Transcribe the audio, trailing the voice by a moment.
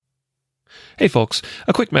Hey folks,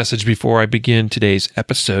 a quick message before I begin today's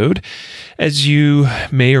episode. As you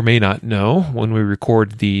may or may not know, when we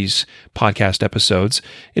record these podcast episodes,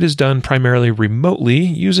 it is done primarily remotely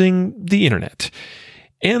using the internet.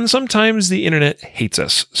 And sometimes the internet hates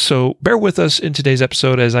us. So bear with us in today's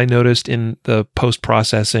episode as I noticed in the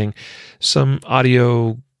post-processing some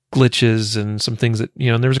audio glitches and some things that,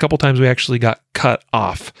 and there was a couple times we actually got cut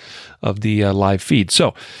off of the live feed.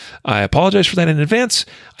 So I apologize for that in advance.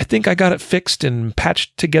 I think I got it fixed and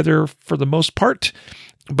patched together for the most part,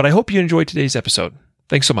 but I hope you enjoyed today's episode.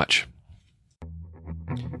 Thanks so much.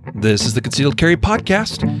 This is the Concealed Carry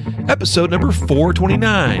Podcast, episode number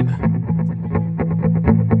 429.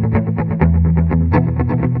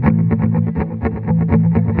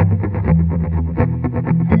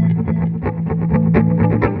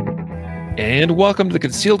 And welcome to the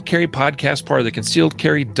Concealed Carry Podcast, part of the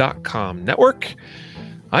concealedcarry.com network.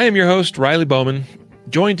 I am your host, Riley Bowman,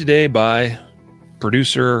 joined today by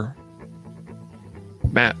producer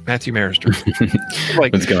Matthew Marister.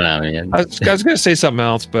 What's going on, man? I was going to say something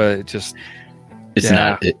else, but it's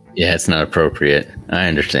not appropriate. I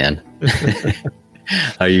understand.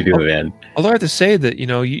 How you doing, man? Although I have to say that,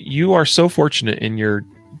 you are so fortunate in your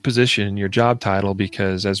position, your job title,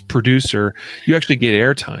 because as producer you actually get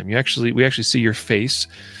airtime. We actually see your face.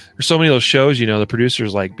 There's so many of those shows, the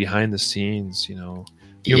producers like behind the scenes, you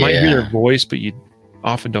might hear their voice, but you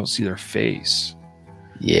often don't see their face.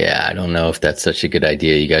 Yeah, I don't know if that's such a good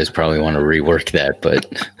idea. You guys probably want to rework that,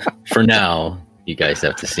 but for now you guys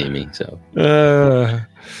have to see me. So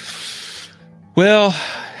well,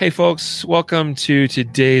 hey folks, welcome to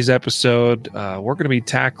today's episode. We're going to be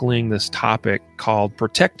tackling this topic called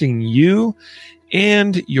protecting you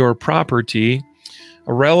and your property,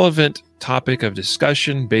 a relevant topic of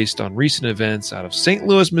discussion based on recent events out of St.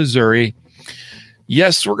 Louis, Missouri.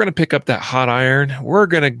 Yes, we're going to pick up that hot iron. We're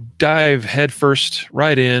going to dive headfirst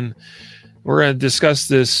right in. We're going to discuss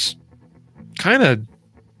this kind of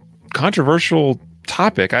controversial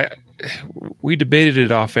topic. We debated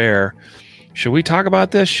it off air. Should we talk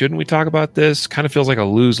about this? Shouldn't we talk about this? Kind of feels like a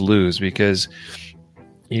lose-lose because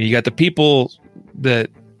you got the people that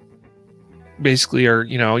basically are,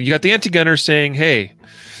 you got the anti-gunners saying, hey,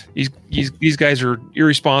 these guys are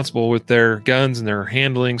irresponsible with their guns and their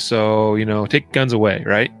handling, so, take guns away,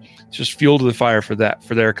 right? It's just fuel to the fire for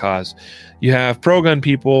their cause. You have pro-gun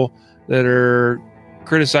people that are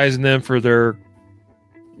criticizing them for their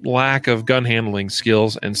lack of gun handling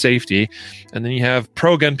skills and safety, and then you have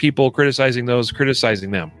pro-gun people criticizing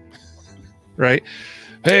them, right?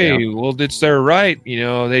 Hey, well, it's their right,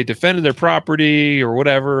 they defended their property or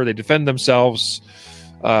whatever, they defend themselves,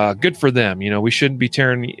 good for them. We shouldn't be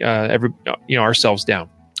tearing ourselves down.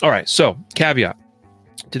 All right, so caveat,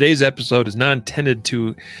 today's episode is not intended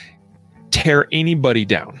to tear anybody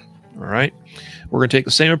down. All right, we're going to take the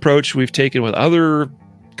same approach we've taken with other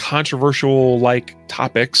controversial like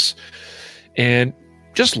topics and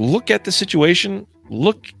just look at the situation,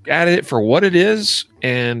 look at it for what it is,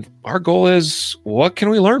 and our goal is, what can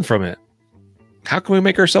we learn from it? How can we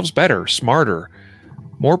make ourselves better, smarter,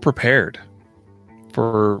 more prepared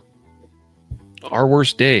for our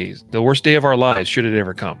worst days, the worst day of our lives, should it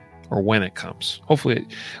ever come, or when it comes? Hopefully,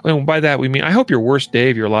 and by that we mean, I hope your worst day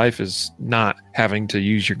of your life is not having to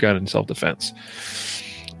use your gun in self-defense.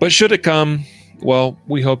 But should it come, well,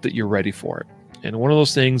 we hope that you're ready for it. And one of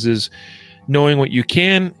those things is knowing what you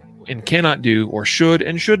can and cannot do, or should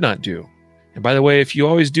and should not do. And by the way, if you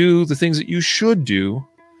always do the things that you should do,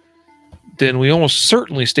 then we almost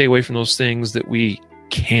certainly stay away from those things that we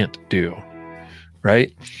can't do,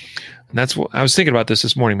 right? And that's what I was thinking about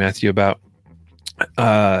this morning, Matthew, about,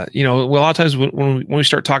 a lot of times when we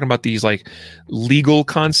start talking about these like legal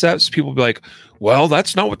concepts, people will be like, well,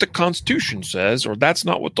 that's not what the Constitution says, or that's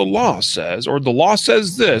not what the law says, or the law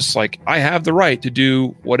says this, like I have the right to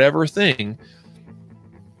do whatever thing.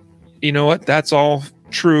 You know what? That's all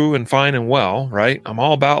true and fine and well, right? I'm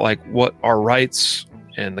all about like what our rights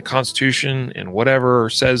and the Constitution and whatever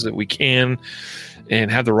says that we can and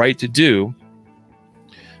have the right to do.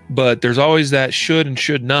 But there's always that should and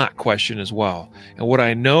should not question as well. And what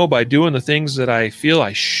I know by doing the things that I feel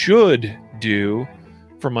I should do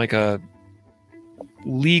from like a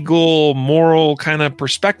legal, moral kind of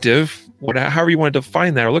perspective, however you want to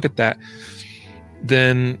define that or look at that,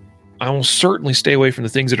 then I will certainly stay away from the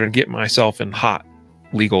things that are going to get myself in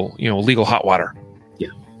legal hot water.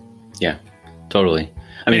 Yeah, totally.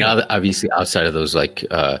 I mean, obviously outside of those like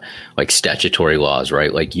statutory laws,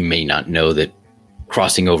 right? Like you may not know that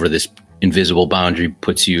crossing over this invisible boundary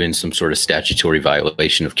puts you in some sort of statutory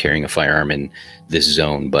violation of carrying a firearm in this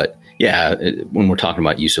zone. But yeah, when we're talking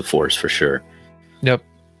about use of force, for sure. Yep.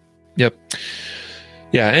 Yep.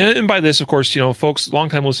 Yeah, and by this, of course, folks,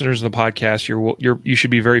 longtime listeners of the podcast, you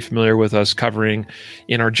should be very familiar with us covering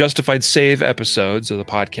in our Justified Save episodes of the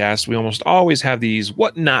podcast. We almost always have these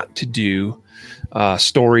what not to do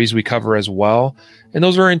stories we cover as well, and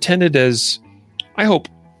those are intended as, I hope,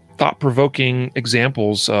 thought-provoking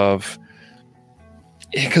examples of,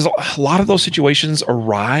 because a lot of those situations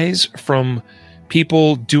arise from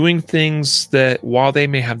people doing things that, while they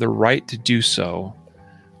may have the right to do so,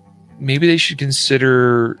 maybe they should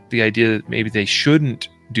consider the idea that maybe they shouldn't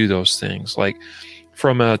do those things. Like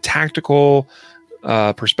from a tactical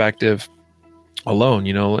perspective alone,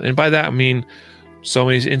 and by that I mean so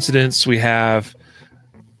many incidents we have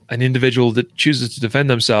an individual that chooses to defend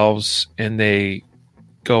themselves and they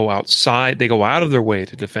go out of their way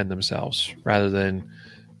to defend themselves rather than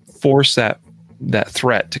force that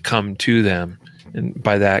threat to come to them. And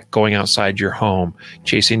by that, going outside your home,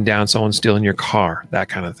 chasing down someone, stealing your car, that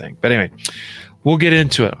kind of thing. But anyway, we'll get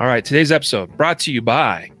into it. All right, today's episode brought to you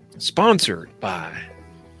by, sponsored by,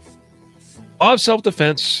 Law of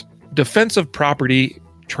Self-Defense, Defensive Property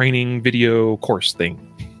Training Video Course thing.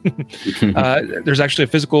 There's actually a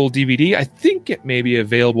physical DVD. I think it may be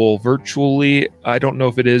available virtually. I don't know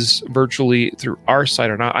if it is virtually through our site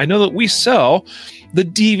or not. I know that we sell the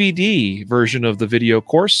DVD version of the video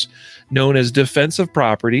course known as Defensive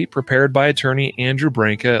Property, prepared by attorney Andrew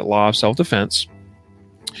Branca at Law of Self-Defense.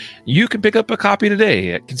 You can pick up a copy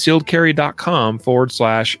today at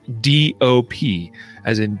concealedcarry.com/DOP,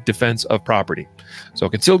 as in Defense of Property. So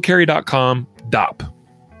concealedcarry.com DOP.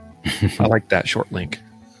 I like that short link.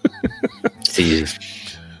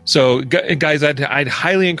 So guys, I'd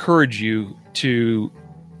highly encourage you to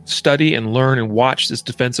study and learn and watch this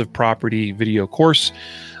Defensive Property video course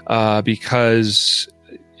because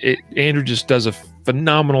Andrew just does a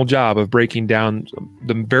phenomenal job of breaking down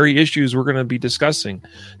the very issues we're going to be discussing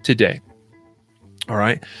today. All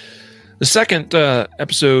right. The second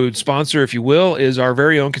episode sponsor, if you will, is our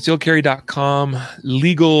very own concealedcarry.com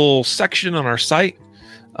legal section on our site.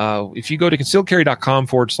 If you go to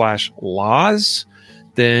concealedcarry.com/laws,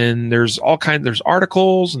 then there's there's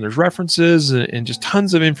articles and there's references and just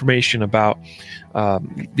tons of information about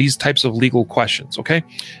these types of legal questions. Okay.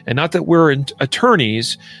 And not that we're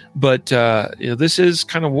attorneys, but this is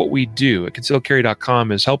kind of what we do at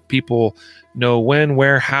concealedcarry.com, is help people know when,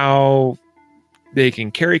 where, how they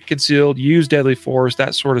can carry concealed, use deadly force,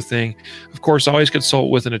 that sort of thing. Of course, always consult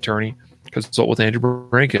with an attorney. Consult with Andrew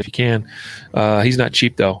Branca if you can. He's not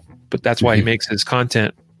cheap though, but that's why he makes his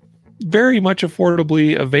content very much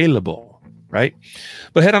affordably available, right?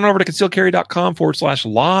 But head on over to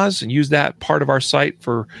concealedcarry.com/laws and use that part of our site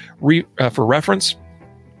for reference.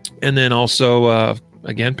 And then also,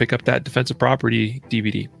 again, pick up that Defensive Property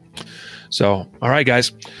DVD. So, all right,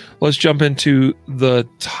 guys, let's jump into the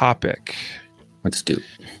topic. Let's do it.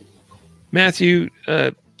 Matthew,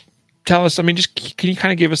 tell us, can you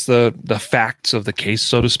kind of give us the facts of the case,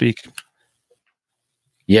 so to speak?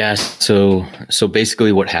 Yeah. So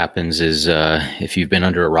basically what happens is, if you've been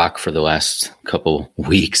under a rock for the last couple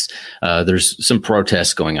weeks, there's some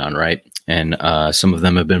protests going on, right? And some of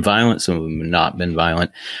them have been violent. Some of them have not been violent.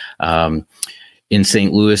 In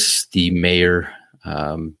St. Louis, the mayor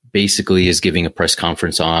basically is giving a press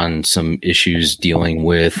conference on some issues dealing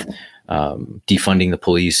with defunding the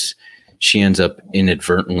police. She ends up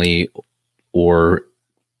inadvertently or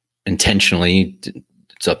intentionally,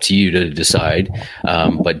 it's up to you to decide,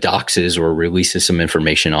 but doxes or releases some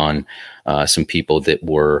information on some people that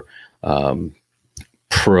were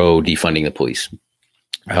pro defunding the police.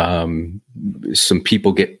 Some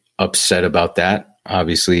people get upset about that.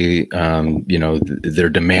 Obviously, they're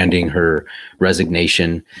demanding her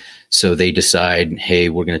resignation. So they decide, hey,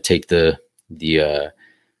 we're going to take the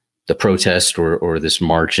protest or this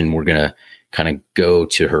march, and we're going to kind of go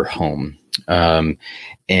to her home.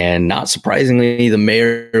 And not surprisingly, the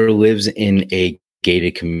mayor lives in a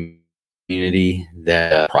gated community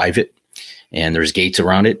that's private, and there's gates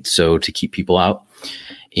around it, so to keep people out.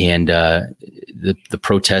 And the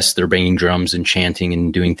protests, they're banging drums and chanting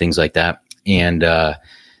and doing things like that. And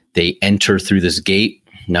they enter through this gate.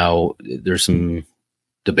 Now, there's some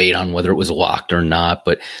debate on whether it was locked or not,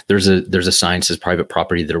 but there's a sign that says private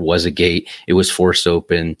property. There was a gate. It was forced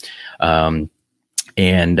open. And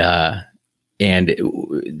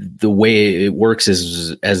the way it works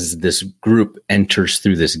is, as this group enters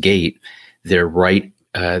through this gate, they're right.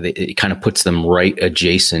 It kind of puts them right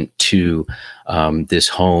adjacent to this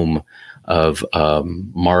home of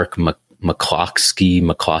Mark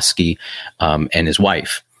McCloskey and his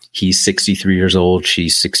wife. He's 63 years old.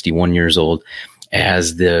 She's 61 years old.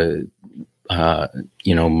 As the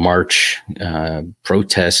march,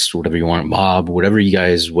 protest, whatever you want, mob, whatever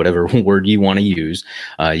word you want to use,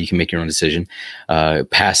 you can make your own decision,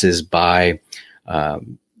 passes by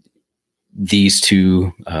these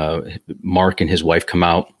two, Mark and his wife come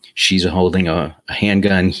out. She's holding a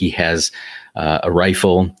handgun. He has a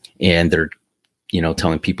rifle, and they're,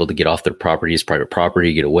 telling people to get off their property. It's private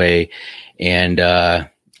property, get away. And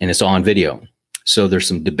it's all on video. So there's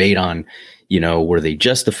some debate on, were they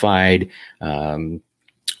justified?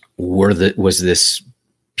 Was this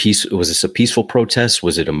a peaceful protest?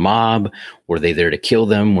 Was it a mob? Were they there to kill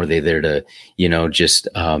them? Were they there to, just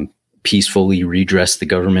peacefully redress the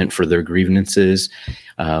government for their grievances?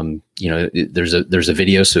 There's a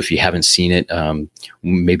video. So if you haven't seen it,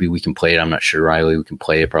 maybe we can play it. I'm not sure, Riley, we can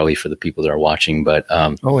play it probably for the people that are watching, but,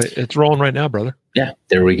 it's rolling right now, brother. Yeah,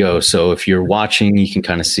 there we go. So if you're watching, you can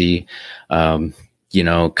kind of see, kind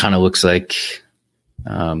of looks like,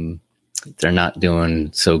 they're not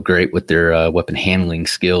doing so great with their, weapon handling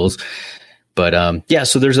skills, but,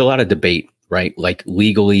 so there's a lot of debate, right? Like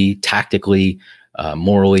legally, tactically,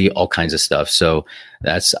 morally, all kinds of stuff. So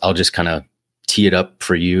I'll just kind of tee it up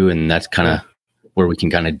for you, and that's kind of where we can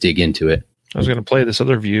kind of dig into it. I was going to play this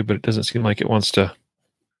other view, but it doesn't seem like it wants to.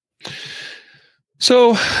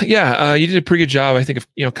 So you did a pretty good job, I think,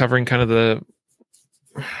 of covering kind of the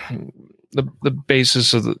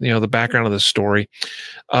basis of the background of the story.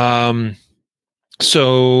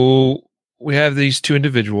 So we have these two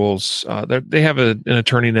individuals. They have an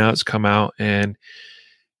attorney now that's come out and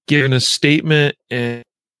given a statement and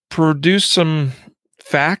produced some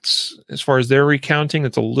facts as far as their recounting.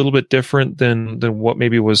 It's a little bit different than what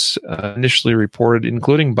maybe was initially reported,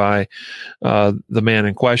 including by the man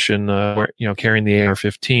in question, carrying the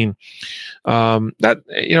AR-15. That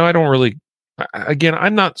I don't really. Again,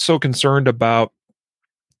 I'm not so concerned about.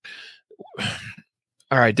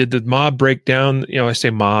 All right, did the mob break down? I say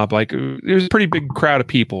mob, like there's a pretty big crowd of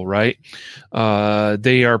people, right?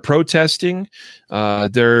 They are protesting.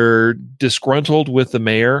 They're disgruntled with the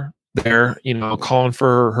mayor. They're, calling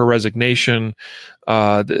for her resignation.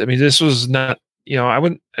 This was not, I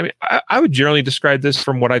would generally describe this,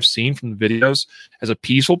 from what I've seen from the videos, as a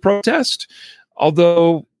peaceful protest.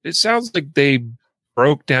 Although it sounds like they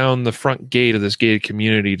broke down the front gate of this gated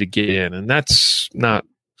community to get in, and that's not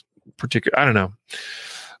particular. I don't know.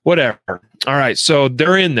 Whatever. All right. So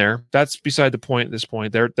they're in there. That's beside the point at this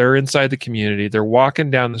point. They're inside the community. They're walking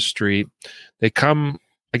down the street. They come,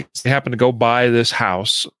 I guess they happen to go by this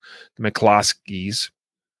house, the McCloskeys.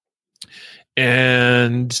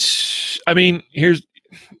 And here's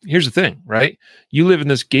the thing, right? You live in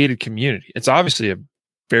this gated community. It's obviously a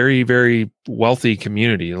very, very wealthy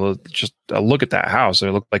community. Just look at that house. It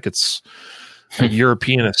looks like it's a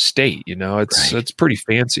European estate. It's pretty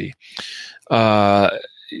fancy.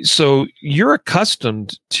 So you're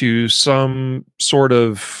accustomed to some sort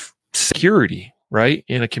of security, right?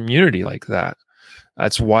 In a community like that.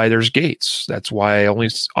 That's why there's gates. That's why only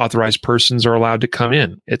authorized persons are allowed to come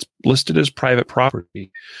in. It's listed as private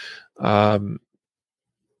property.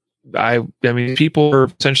 People are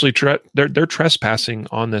essentially they're trespassing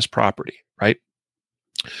on this property, right?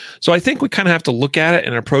 So I think we kind of have to look at it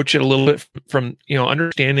and approach it a little bit from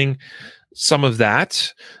understanding some of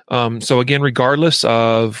that. So again, regardless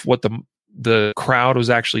of what the crowd was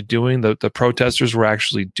actually doing, the protesters were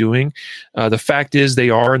actually doing, the fact is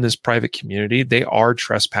they are in this private community. They are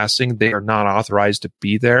trespassing. They are not authorized to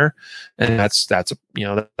be there, and that's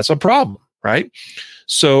a problem, right?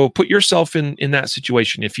 So put yourself in that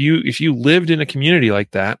situation. If you lived in a community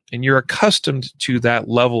like that and you're accustomed to that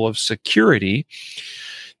level of security,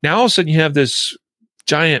 now all of a sudden you have this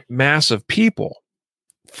giant mass of people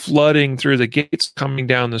flooding through the gates, coming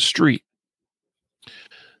down the street.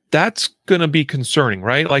 That's going to be concerning,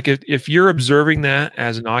 right? Like if you're observing that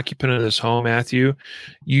as an occupant of this home, Matthew,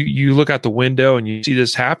 you look out the window and you see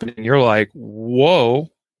this happening, you're like, whoa,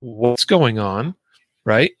 what's going on,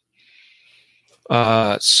 right?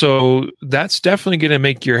 So that's definitely going to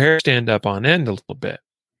make your hair stand up on end a little bit.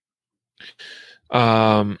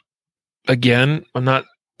 Again, I'm not,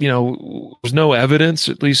 there's no evidence,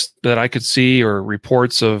 at least that I could see, or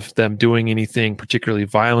reports of them doing anything particularly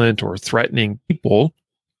violent or threatening people.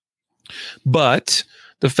 But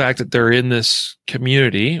the fact that they're in this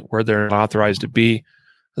community where they're not authorized to be,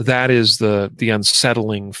 that is the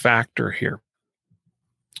unsettling factor here.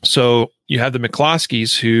 So you have the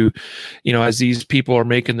McCloskeys who, as these people are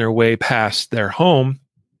making their way past their home,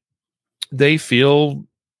 they feel,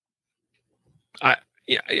 I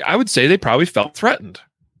would say they probably felt threatened,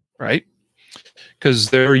 right? Because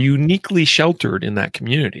they're uniquely sheltered in that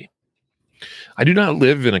community. I do not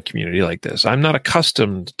live in a community like this. I'm not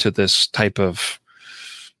accustomed to this type of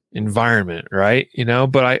environment, right?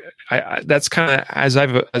 But I that's kind of, as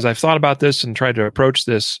I've thought about this and tried to approach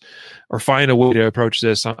this or find a way to approach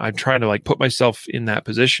this, I'm trying to like put myself in that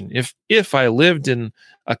position. If I lived in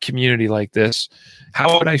a community like this,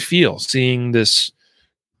 how would I feel seeing this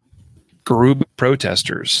group of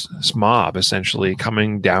protesters, this mob essentially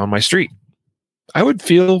coming down my street? I would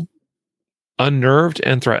feel unnerved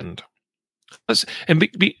and threatened.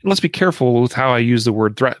 Let's be careful with how I use the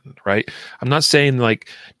word threatened, right? I'm not saying like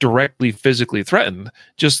directly physically threatened,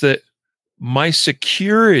 just that my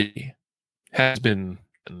security has been,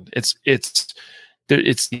 it's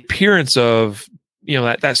the appearance of,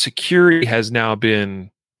 that security has now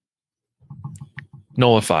been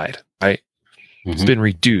nullified, right? Mm-hmm. It's been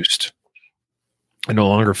reduced. I no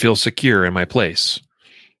longer feel secure in my place,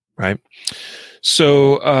 right?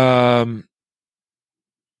 So,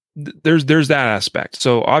 there's that aspect.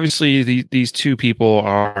 So obviously these two people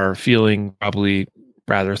are feeling probably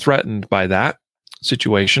rather threatened by that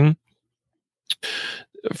situation.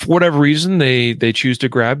 For whatever reason, they choose to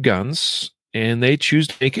grab guns and they choose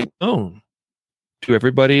to make it known to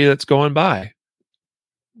everybody that's going by.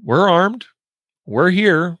 We're armed. We're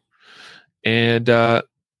here. And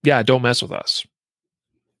don't mess with us.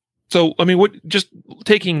 So, I mean, just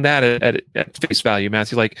taking that at face value,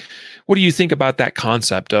 Matthew, like, what do you think about that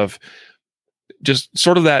concept of just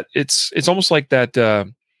sort of that? It's almost like that,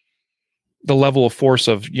 the level of force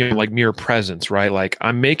of, like mere presence, right? Like,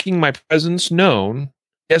 I'm making my presence known.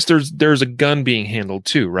 Yes, there's a gun being handled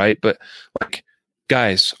too, right? But like,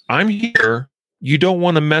 guys, I'm here. You don't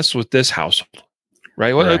want to mess with this household,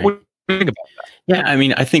 right? Right. Like, what do you think about that? Yeah, I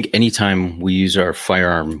mean, I think anytime we use our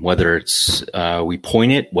firearm, whether it's we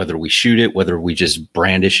point it, whether we shoot it, whether we just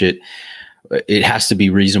brandish it, it has to be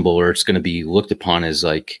reasonable, or it's going to be looked upon as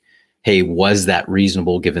like, hey, was that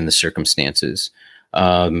reasonable given the circumstances?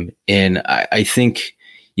 And I think,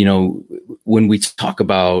 when we talk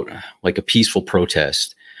about like a peaceful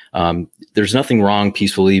protest, there's nothing wrong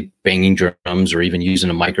peacefully banging drums or even using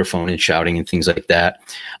a microphone and shouting and things like that.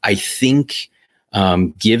 I think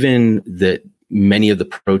given that many of the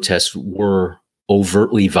protests were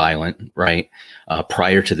overtly violent, right,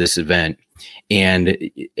 prior to this event. And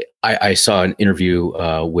I saw an interview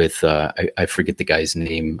with, I forget the guy's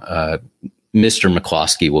name, Mr.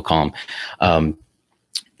 McCloskey, we'll call him.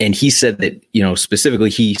 And he said that, specifically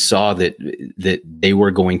he saw that they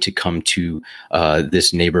were going to come to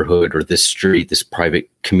this neighborhood or this street, this private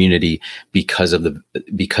community because of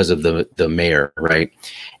the mayor, right?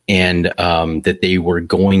 And that they were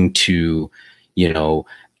going to,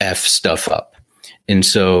 F stuff up. And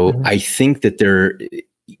so I think that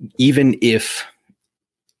even if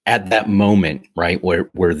at that moment, right,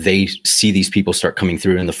 where they see these people start coming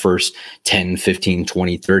through in the first 10, 15,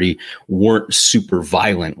 20, 30 weren't super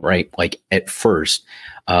violent, right? Like at first,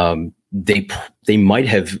 they might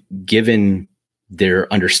have given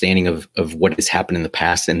their understanding of what has happened in the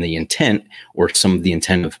past and the intent, or some of the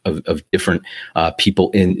intent of different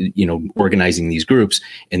people in, organizing these groups.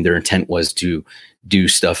 And their intent was to do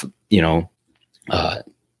stuff,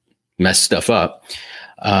 mess stuff up.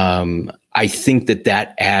 I think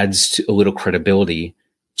that adds a little credibility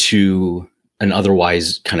to an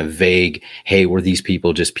otherwise kind of vague, hey, were these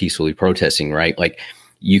people just peacefully protesting, right? Like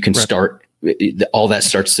you can start, all that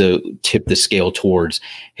starts to tip the scale towards,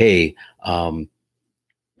 hey,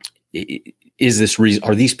 is this reason?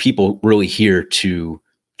 Are these people really here to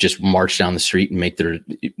just march down the street and make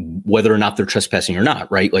whether or not they're trespassing or not,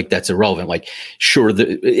 right? Like that's irrelevant. Like, sure,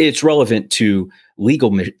 it's relevant to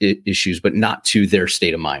legal issues, but not to their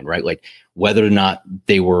state of mind, right? Like whether or not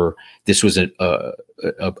this was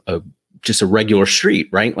just a regular street,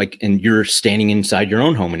 right? Like, and you're standing inside your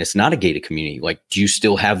own home and it's not a gated community. Like, do you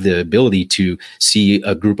still have the ability to see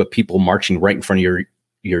a group of people marching right in front of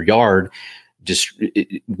your yard, just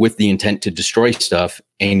with the intent to destroy stuff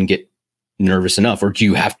and get nervous enough? Or do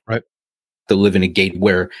you have to live in a gate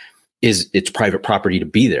where it's private property to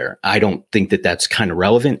be there? I don't think that's kind of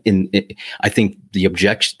relevant. I think the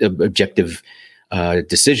objective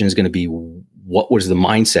decision is going to be, what was the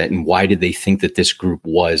mindset and why did they think that this group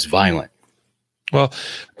was violent? Well,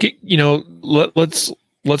 let's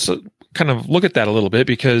kind of look at that a little bit,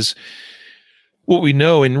 because what we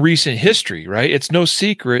know in recent history, right? It's no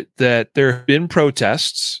secret that there have been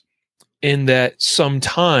protests, and that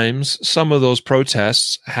sometimes some of those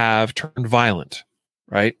protests have turned violent,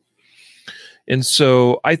 right? And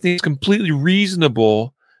so I think it's completely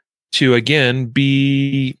reasonable to, again,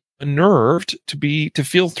 be unnerved, to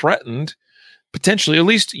feel threatened, potentially. At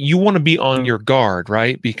least you want to be on your guard,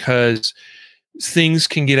 right? Because things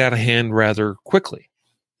can get out of hand rather quickly,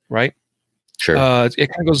 right? Sure. It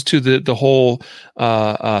kind of goes to the whole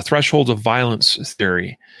thresholds of violence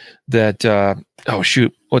theory that,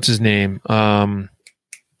 what's his name? Oh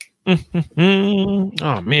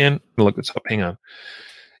man, look this up. Hang on.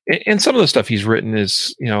 And some of the stuff he's written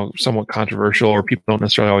is, somewhat controversial, or people don't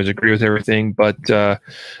necessarily always agree with everything. But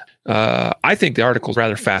I think the article is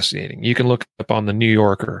rather fascinating. You can look up on the New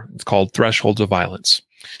Yorker. It's called "Thresholds of Violence,"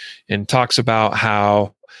 and talks about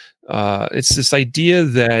how it's this idea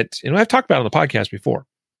that, I've talked about it on the podcast before,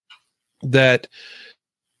 that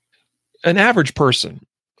an average person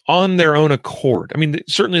on their own accord, I mean,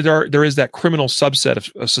 certainly there is that criminal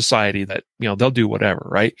subset of society that, they'll do whatever,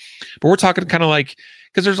 right? But we're talking kind of like,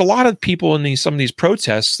 because there's a lot of people in some of these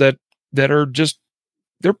protests that are just,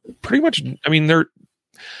 they're pretty much,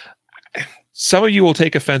 some of you will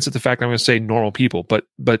take offense at the fact I'm going to say normal people, but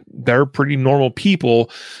they're pretty normal people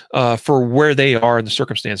for where they are and the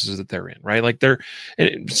circumstances that they're in, right? Like some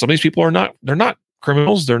of these people they're not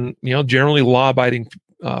criminals. They're, generally law-abiding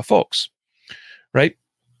folks, right?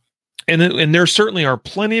 And there certainly are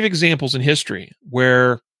plenty of examples in history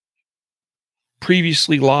where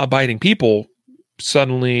previously law-abiding people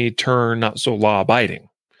suddenly turn not so law-abiding.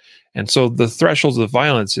 And so the thresholds of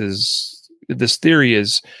violence this theory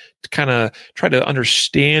is to kind of try to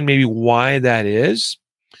understand maybe why that is.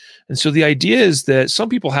 And so the idea is that some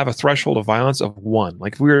people have a threshold of violence of 1,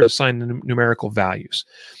 like if we were to assign numerical values.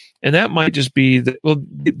 And that might just be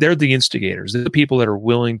they're the instigators. They're the people that are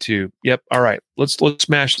willing to, all right, let's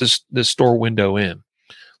smash this store window in.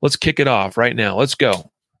 Let's kick it off right now. Let's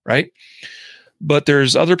go, right? But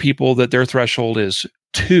there's other people that their threshold is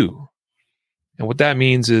 2. And what that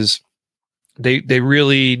means is they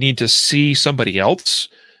really need to see somebody else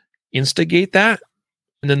instigate that.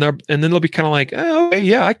 And then they'll be kind of like, oh, okay,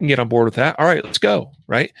 yeah, I can get on board with that. All right, let's go,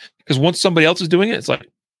 right? Because once somebody else is doing it, it's like,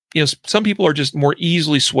 some people are just more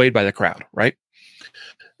easily swayed by the crowd, right?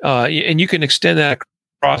 And you can extend that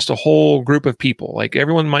across a whole group of people. Like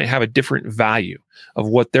everyone might have a different value of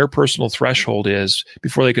what their personal threshold is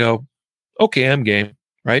before they go, okay, I'm game,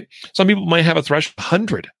 right? Some people might have a threshold of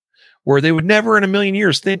 100 where they would never in a million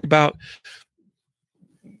years think about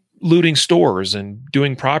looting stores and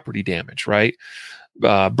doing property damage, right?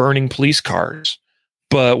 Burning police cars.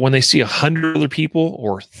 But when they see 100 other people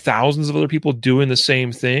or thousands of other people doing the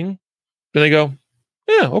same thing, then they go,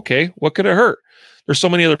 yeah, okay, what could it hurt? There's so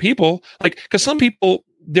many other people. Because some people,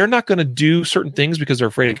 they're not going to do certain things because they're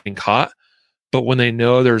afraid of getting caught. But when they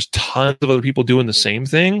know there's tons of other people doing the same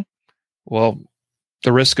thing, well,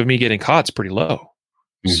 the risk of me getting caught is pretty low.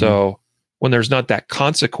 Mm-hmm. So when there's not that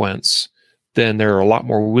consequence, then they're a lot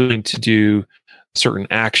more willing to do certain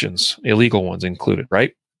actions, illegal ones included,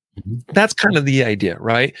 right? Mm-hmm. That's kind of the idea,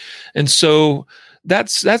 right? And so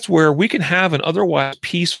that's where we can have an otherwise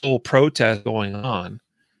peaceful protest going on.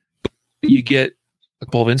 You get a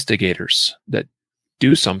couple of instigators that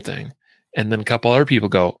do something, and then a couple other people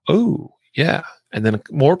go, oh, yeah. And then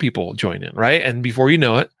more people join in, right? And before you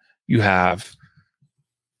know it, you have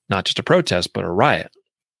not just a protest, but a riot,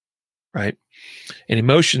 right? And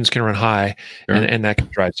emotions can run high, sure. and that can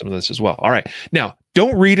drive some of this as well. All right. Now,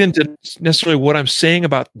 don't read into necessarily what I'm saying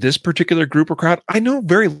about this particular group or crowd. I know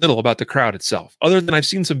very little about the crowd itself, other than I've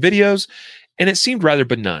seen some videos, and it seemed rather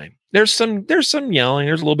benign. There's some yelling,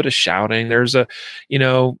 there's a little bit of shouting, there's a,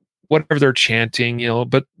 whatever they're chanting,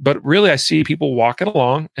 but really I see people walking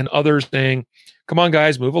along and others saying, come on,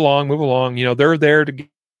 guys, move along. They're there to get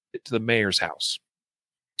to the mayor's house.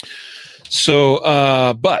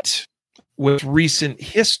 So, but with recent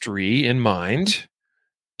history in mind,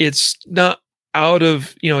 it's not out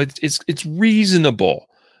of, it's reasonable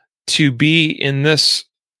to be in this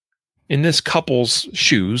couple's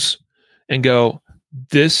shoes and go,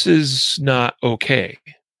 this is not okay,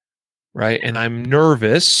 right? And I'm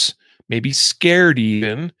nervous, maybe scared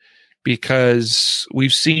even, because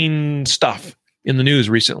we've seen stuff in the news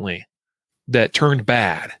recently that turned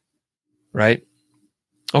bad, right?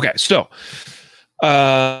 Okay, so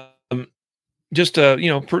just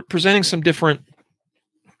presenting some different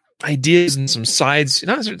ideas and some sides,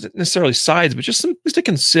 not necessarily sides, but just to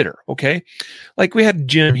consider. Okay, like we had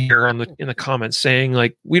Jim here in the comments saying,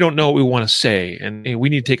 like, we don't know what we want to say and we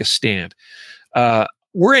need to take a stand.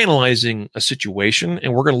 We're analyzing a situation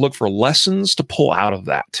and we're going to look for lessons to pull out of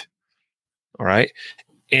that. All right,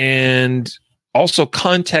 and also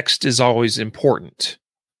context is always important,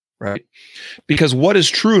 right? Because what is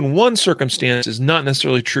true in one circumstance is not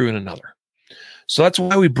necessarily true in another. So that's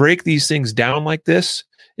why we break these things down like this,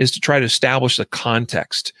 is to try to establish the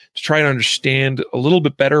context, to try to understand a little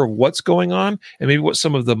bit better what's going on and maybe what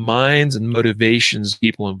some of the minds and motivations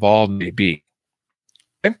people involved may be.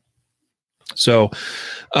 So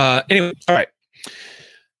anyway, all right.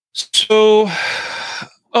 So,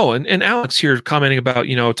 and Alex here commenting about,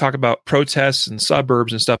 talk about protests and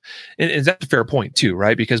suburbs and stuff. And that's a fair point too,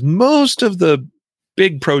 right? Because most of the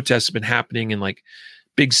big protests have been happening in like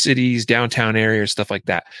big cities, downtown areas, stuff like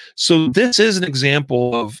that. So this is an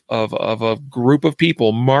example of a group of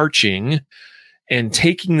people marching and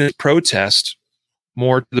taking this protest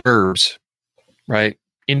more to the burbs, right?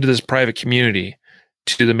 Into this private community,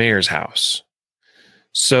 to the mayor's house.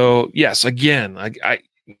 So yes, again,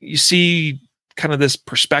 you see kind of this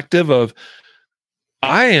perspective of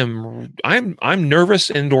I'm nervous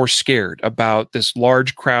and or scared about this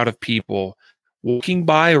large crowd of people walking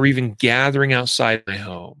by or even gathering outside my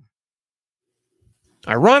home.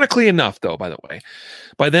 Ironically enough, though, by the way,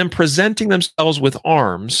 by them presenting themselves with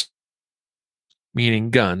arms, meaning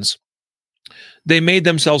guns, they made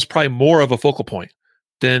themselves probably more of a focal point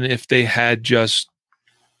than if they had just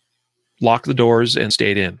locked the doors and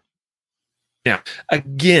stayed in. Now,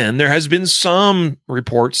 again, there has been some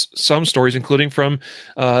reports, some stories, including from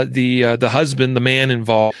the husband, the man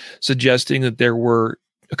involved, suggesting that there were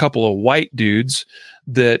a couple of white dudes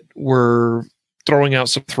that were throwing out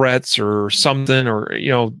some threats or something, or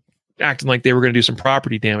acting like they were going to do some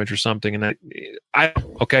property damage or something. And I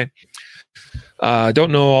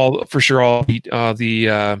don't know all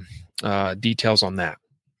the details on that.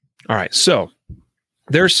 All right, so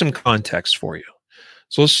there's some context for you.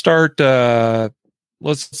 So let's start.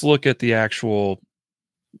 Let's look at the actual,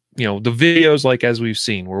 the videos, like as we've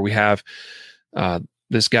seen, where we have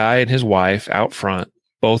this guy and his wife out front,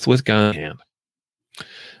 both with gun in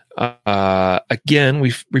hand. Again,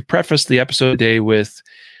 we prefaced the episode today with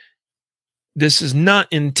this is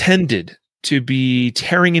not intended to be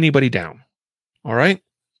tearing anybody down. All right.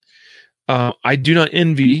 I do not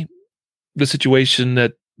envy the situation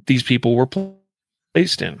that these people were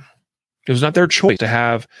placed in. It was not their choice to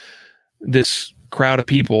have this crowd of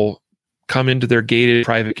people come into their gated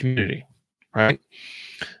private community, right?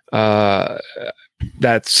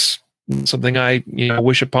 That's something I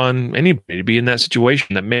wish upon anybody to be in that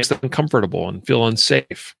situation that makes them comfortable and feel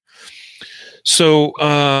unsafe. So,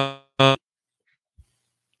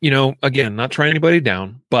 again, not trying anybody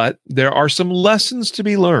down, but there are some lessons to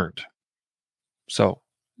be learned. So,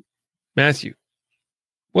 Matthew,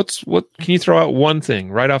 what can you throw out one thing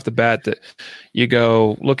right off the bat that you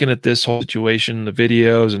go looking at this whole situation, the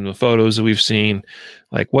videos and the photos that we've seen,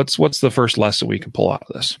 like what's the first lesson we can pull out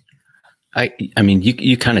of this? I mean,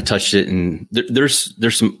 you kind of touched it, and there's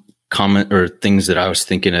some comment or things that I was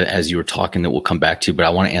thinking as you were talking that we'll come back to, but I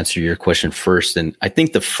want to answer your question first. And I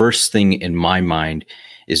think the first thing in my mind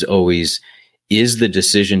is always, is the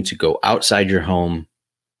decision to go outside your home,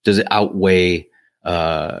 does it outweigh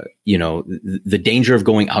the danger of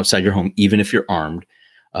going outside your home, even if you're armed?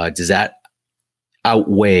 Does that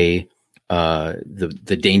outweigh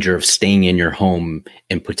the danger of staying in your home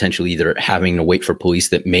and potentially either having to wait for police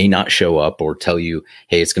that may not show up or tell you,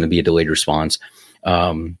 hey, it's going to be a delayed response?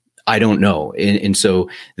 I don't know. And so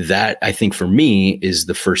that, I think, for me is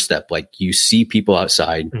the first step. Like, you see people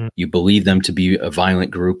outside, mm-hmm. you believe them to be a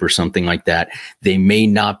violent group or something like that. They may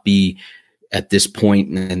not be at this point,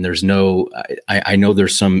 and there's no, I know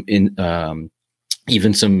there's some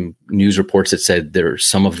even some news reports that said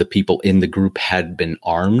some of the people in the group had been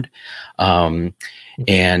armed.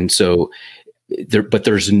 And so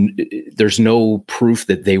there's no proof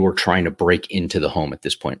that they were trying to break into the home at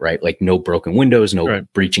this point, right? Like, no broken windows, no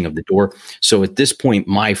right. breaching of the door. So at this point,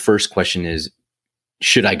 my first question is,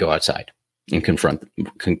 should I go outside and confront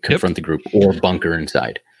the group, or bunker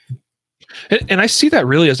inside? And I see that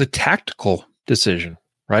really as a tactical decision,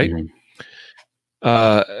 right? Mm-hmm.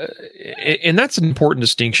 And that's an important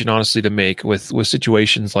distinction, honestly, to make with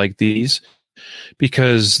situations like these,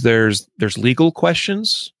 because there's legal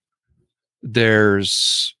questions,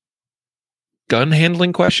 there's gun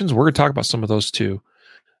handling questions. We're going to talk about some of those too.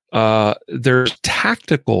 There's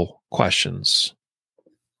tactical questions,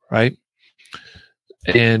 right?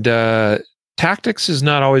 And tactics is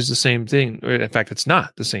not always the same thing. In fact, it's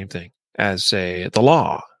not the same thing as, say, the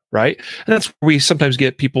law, right? And that's where we sometimes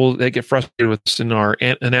get people that get frustrated with us in our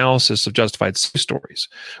analysis of justified stories,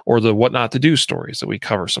 or the what not to do stories that we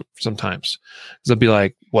cover sometimes. They'll be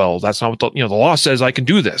like, well, that's not what the law says I can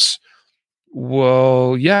do this.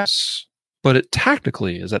 Well, yes, but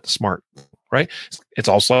tactically, is that the smart, right? It's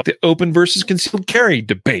also like the open versus concealed carry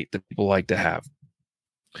debate that people like to have,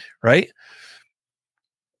 right?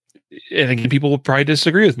 And again, people will probably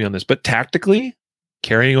disagree with me on this, but tactically,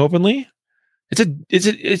 carrying openly,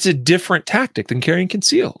 it's a different tactic than carrying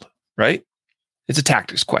concealed, right? It's a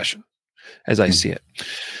tactics question, as I see it.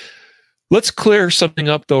 Let's clear something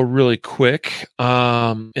up though really quick.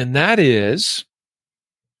 And that is,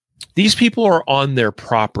 these people are on their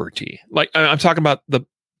property. Like I'm talking about the,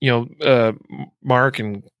 Mark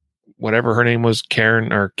and whatever her name was,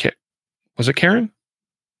 Karen, or was it Karen?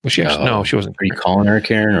 Was she actually? No, she wasn't. Are you calling her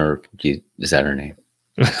Karen, or is that her name?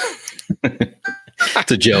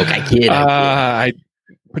 It's a joke. I kid.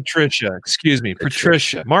 Patricia, excuse me,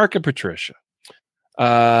 Patricia, Mark and Patricia.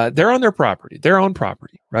 They're on their property, their own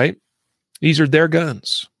property, right? These are their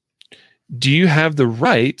guns. Do you have the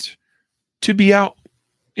right to be out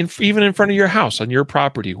even in front of your house on your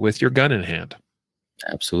property with your gun in hand?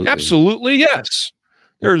 Absolutely. Absolutely, yes.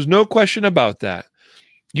 There's no question about that.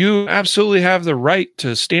 You absolutely have the right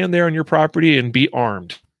to stand there on your property and be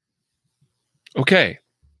armed. Okay.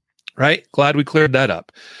 Right? Glad we cleared that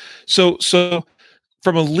up. So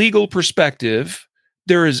from a legal perspective,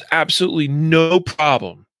 there is absolutely no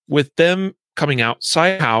problem with them coming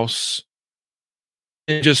outside the house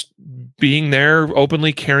and just being there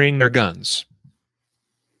openly carrying their guns.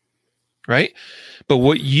 Right? But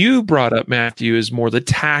what you brought up, Matthew, is more the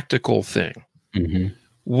tactical thing. Mm-hmm.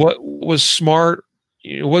 What was smart?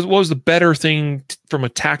 What was the better thing from a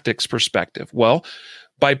tactics perspective? Well,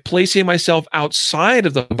 by placing myself outside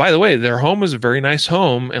of by the way, their home is a very nice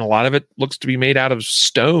home, and a lot of it looks to be made out of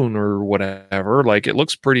stone or whatever. Like it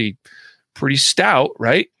looks pretty stout,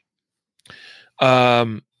 right?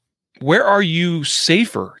 Where are you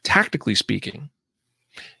safer, tactically speaking?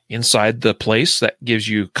 Inside the place that gives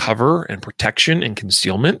you cover and protection and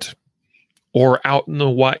concealment, or out in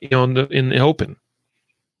the in the open,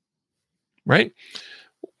 right?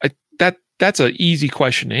 That's an easy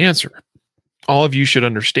question to answer. All of you should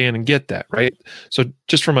understand and get that, right? So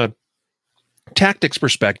just from a tactics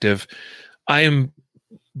perspective, I am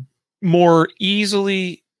more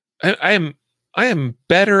easily, I am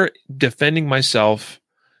better defending myself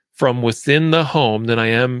from within the home than I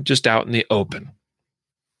am just out in the open.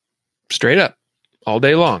 Straight up, all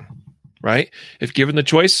day long, right? If given the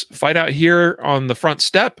choice, fight out here on the front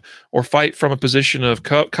step or fight from a position of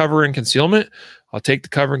cover and concealment, I'll take the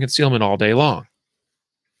cover and concealment all day long.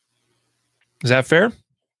 Is that fair?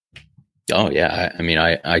 Oh yeah. I mean,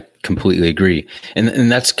 I completely agree.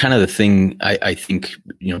 And that's kind of the thing. I think,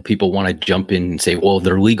 people want to jump in and say, well,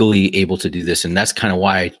 they're legally able to do this. And that's kind of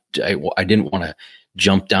why I didn't want to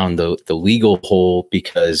jump down the legal hole,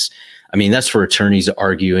 because I mean, that's for attorneys to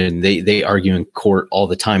argue, and they argue in court all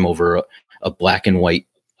the time over a black and white,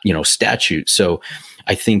 statute. So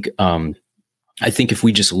I think if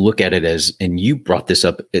we just look at it as, and you brought this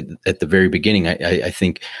up at the very beginning, I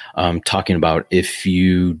think talking about if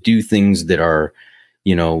you do things that are,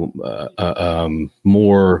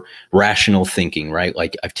 more rational thinking, right?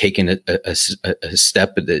 Like I've taken a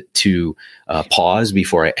step to pause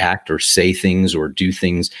before I act or say things or do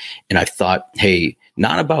things. And I thought, hey,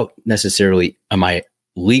 not about necessarily, am I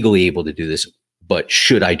legally able to do this, but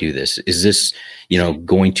should I do this? Is this,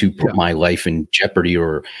 going to put my life in jeopardy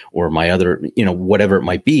or my other, whatever it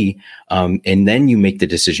might be. And then you make the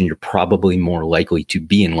decision, you're probably more likely to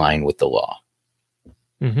be in line with the law.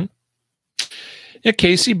 Mm-hmm. Yeah,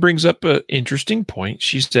 Casey brings up an interesting point.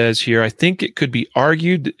 She says here, I think it could be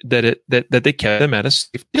argued that they kept them at a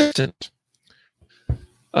safe distance.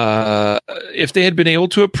 If they had been able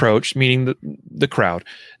to approach, meaning the crowd,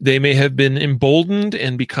 they may have been emboldened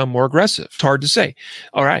and become more aggressive. It's hard to say.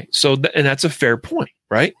 All right. So, and that's a fair point,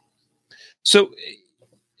 right? So,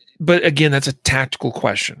 but again, that's a tactical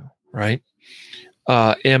question, right?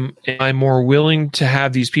 Am I more willing to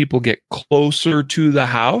have these people get closer to the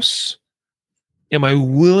house? Am I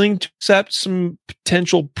willing to accept some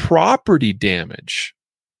potential property damage,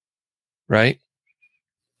 right?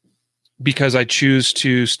 Because I choose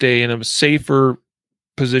to stay in a safer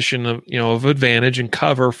position of advantage and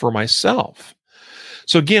cover for myself.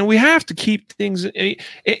 So again, we have to keep things.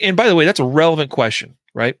 And by the way, that's a relevant question,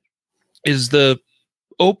 right? Is the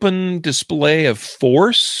open display of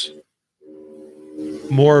force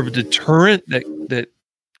more of a deterrent that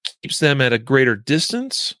keeps them at a greater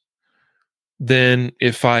distance than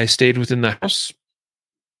if I stayed within the house?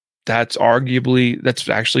 That's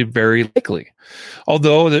actually very likely.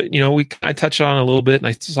 Although I touched on it a little bit, and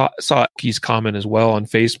I saw Keith's comment as well on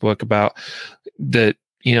Facebook about that.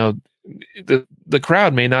 The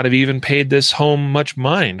crowd may not have even paid this home much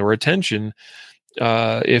mind or attention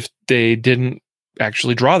if they didn't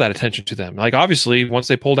actually draw that attention to them. Like obviously, once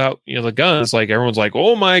they pulled out the guns, like everyone's like,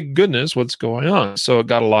 "Oh my goodness, what's going on?" So it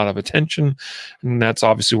got a lot of attention, and that's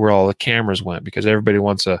obviously where all the cameras went, because everybody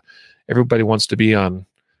wants to be on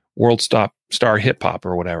World Star Hip Hop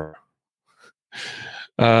or whatever.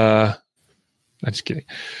 I'm just kidding.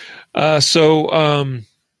 So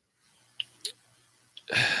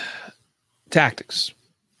tactics.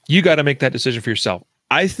 You got to make that decision for yourself.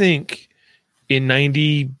 I think in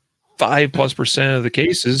 95+% of the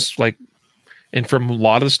cases, like, and from a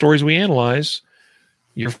lot of the stories we analyze,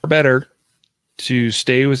 you're better to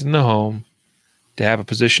stay within the home, to have a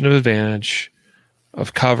position of advantage,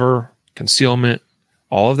 of cover, concealment,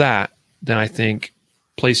 all of that, than I think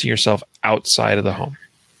placing yourself outside of the home.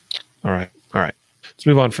 All right. Let's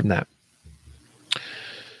move on from that.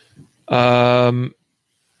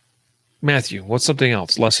 Matthew, what's something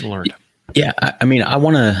else? Lesson learned. Yeah. I mean,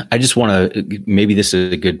 I just want to, maybe this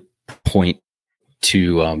is a good point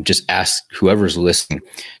to just ask whoever's listening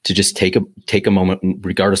to just take a moment,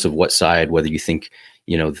 regardless of what side, whether you think,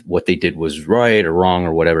 what they did was right or wrong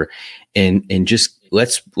or whatever. And just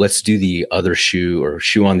let's do the other shoe or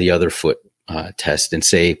shoe on the other foot test and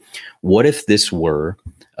say, what if this were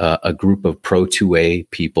a group of pro 2A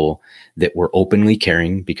people that were openly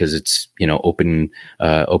carrying, because it's, open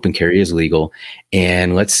carry is legal.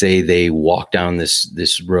 And let's say they walk down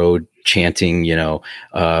this road chanting,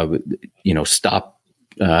 stop,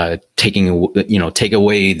 take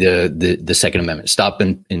away the Second Amendment, stop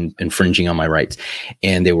infringing on my rights.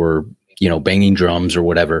 And they were, banging drums or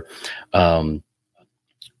whatever.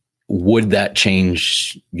 Would that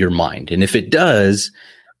change your mind? And if it does,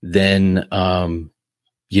 then,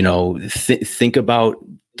 think about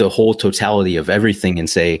the whole totality of everything and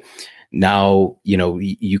say, now,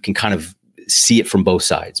 you can kind of see it from both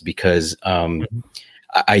sides, because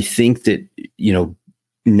I think that,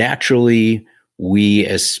 naturally we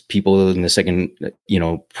as people in the second,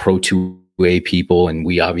 pro 2A people, and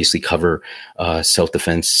we obviously cover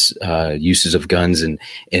self-defense uses of guns, and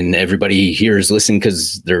everybody here is listening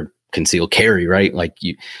because they're concealed carry, right? Like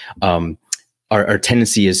our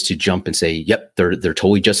tendency is to jump and say, yep, they're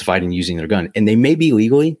totally justified in using their gun, and they may be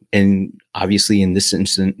legally. And obviously in this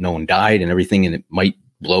incident, no one died and everything, and it might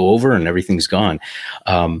blow over and everything's gone.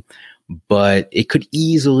 But it could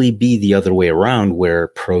easily be the other way around, where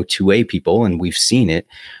pro 2A people, and we've seen it,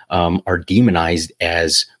 are demonized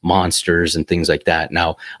as monsters and things like that.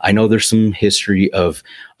 Now, I know there's some history of,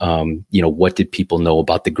 what did people know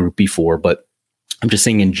about the group before, but I'm just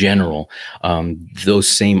saying in general, those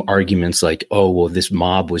same arguments like, oh, well, this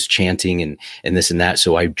mob was chanting and this and that,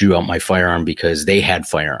 so I drew out my firearm because they had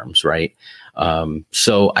firearms, right?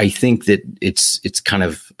 So I think that it's kind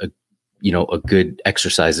of a good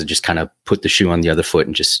exercise to just kind of put the shoe on the other foot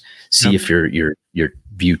and just see if your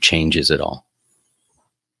view changes at all.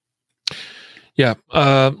 Yeah.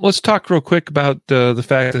 Let's talk real quick about the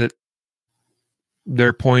fact that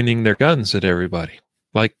they're pointing their guns at everybody,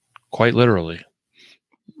 like quite literally.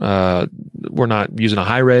 We're not using a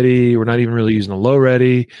high ready. We're not even really using a low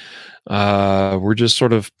ready. We're just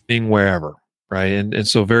sort of being wherever, right? And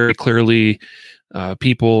so very clearly,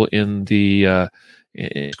 people in the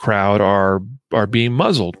crowd are being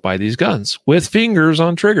muzzled by these guns with fingers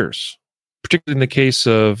on triggers, particularly in the case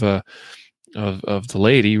of the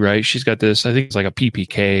lady, right? She's got this, I think it's like a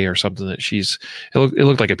PPK or something that it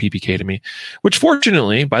looked like a PPK to me, which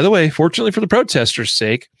fortunately for the protesters'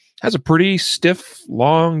 sake, has a pretty stiff,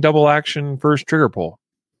 long double action first trigger pull.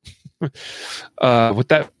 With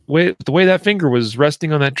the way that finger was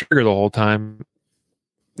resting on that trigger the whole time,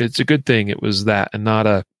 it's a good thing it was that and not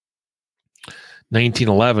a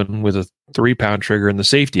 1911 with a 3-pound trigger and the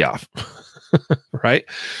safety off. Right?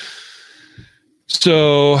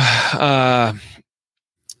 So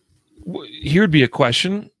here would be a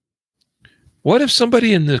question. What if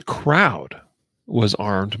somebody in the crowd was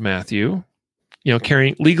armed, Matthew?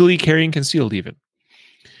 Legally carrying concealed even.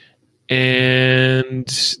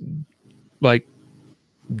 And like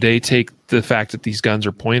they take the fact that these guns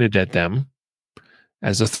are pointed at them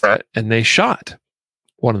as a threat and they shot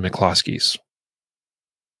one of the McCloskeys.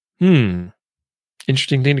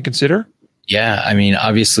 Interesting thing to consider. Yeah. I mean,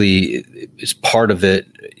 obviously it's part of it,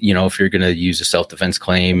 if you're going to use a self-defense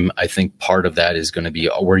claim, I think part of that is going to be,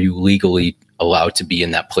 were you legally allowed to be in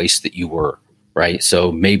that place that you were? Right.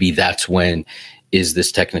 So maybe that's when, is this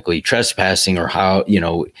technically trespassing or how,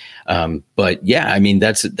 but yeah, I mean,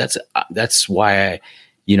 that's why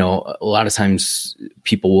a lot of times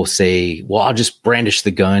people will say, well, I'll just brandish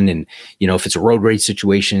the gun. And, if it's a road rage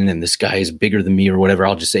situation and this guy is bigger than me or whatever,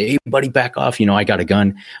 I'll just say, hey buddy, back off. I got a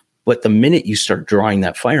gun. But the minute you start drawing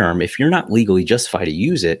that firearm, if you're not legally justified to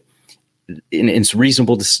use it, and it's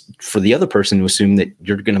reasonable for the other person to assume that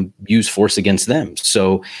you're going to use force against them.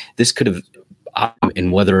 So this could have,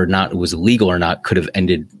 and whether or not it was illegal or not, could have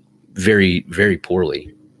ended very, very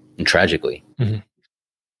poorly and tragically. Mm-hmm.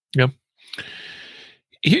 Yeah.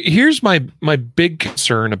 Here's my big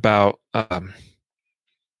concern about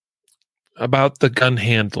about the gun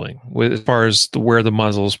handling as far as where the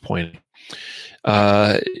muzzle is pointing.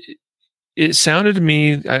 It sounded to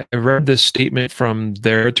me, I read this statement from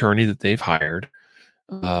their attorney that they've hired,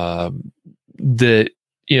 that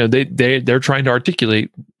they're trying to articulate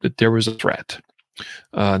that there was a threat.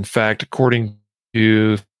 In fact, according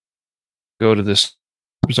to go to this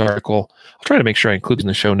article, I'll try to make sure I include it in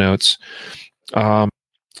the show notes.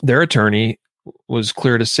 Their attorney was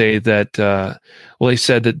clear to say that, they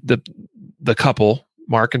said that the couple,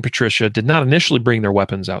 Mark and Patricia, did not initially bring their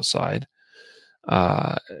weapons outside.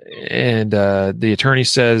 And the attorney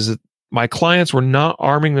says that my clients were not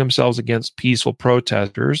arming themselves against peaceful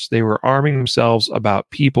protesters. They were arming themselves about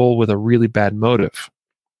people with a really bad motive.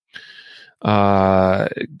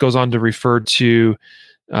 It goes on to refer to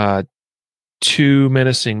two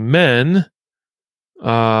menacing men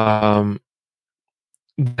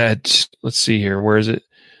that, let's see here, where is it?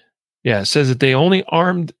 Yeah, it says that they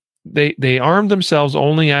armed themselves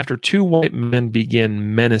only after two white men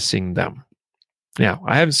began menacing them. Now,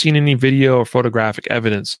 I haven't seen any video or photographic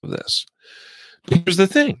evidence of this. But here's the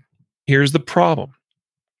thing. Here's the problem.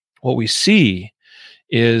 What we see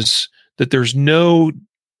is that there's no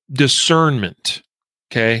discernment,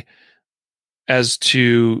 okay, as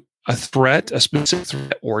to a threat, a specific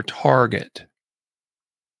threat or target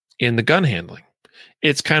in the gun handling.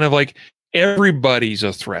 It's kind of like everybody's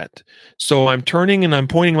a threat. So I'm turning and I'm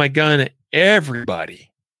pointing my gun at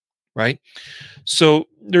everybody, right? So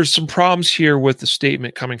there's some problems here with the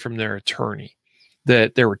statement coming from their attorney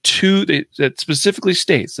that there were that specifically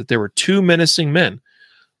states that there were two menacing men.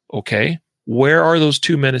 Okay, where are those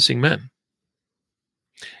two menacing men?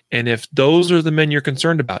 And if those are the men you're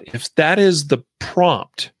concerned about, if that is the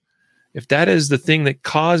prompt, if that is the thing that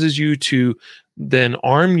causes you to then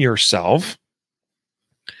arm yourself,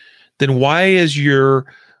 then why is your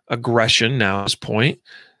aggression now at this point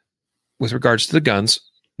with regards to the guns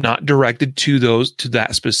not directed to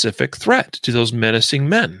that specific threat, to those menacing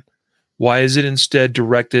men? Why is it instead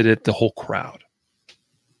directed at the whole crowd?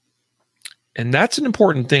 And that's an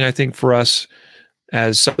important thing, I think, for us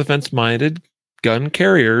as self-defense minded gun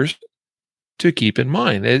carriers to keep in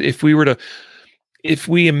mind. If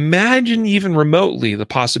we imagine even remotely the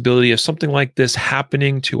possibility of something like this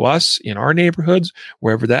happening to us in our neighborhoods,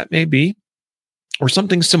 wherever that may be, or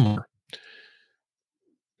something similar,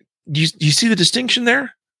 do you see the distinction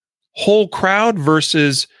there? Whole crowd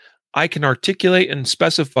versus I can articulate and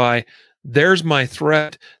specify, there's my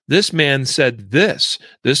threat. This man said this.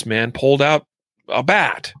 This man pulled out a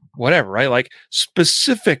bat, whatever, right? Like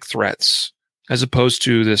specific threats as opposed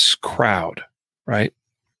to this crowd, right?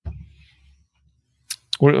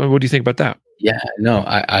 What do you think about that? Yeah, no,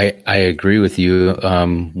 I agree with you.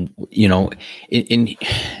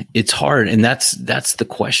 It's hard. And that's the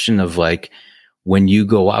question of like, when you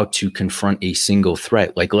go out to confront a single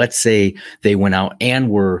threat, like let's say they went out and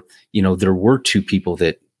there were two people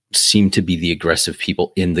that seemed to be the aggressive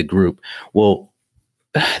people in the group. Well,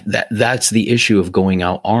 that's the issue of going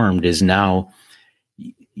out armed is now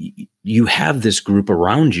you have this group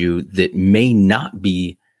around you that may not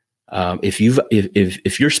be, if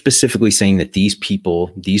you're specifically saying that these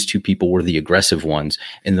two people were the aggressive ones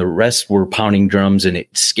and the rest were pounding drums and it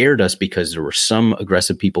scared us because there were some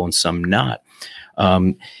aggressive people and some not,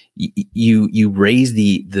 you raise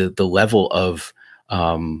the level of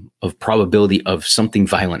probability of something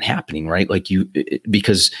violent happening, right? Like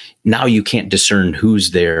because now you can't discern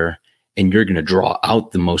who's there and you're going to draw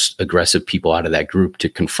out the most aggressive people out of that group to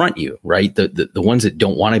confront you, right? The ones that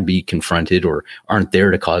don't want to be confronted or aren't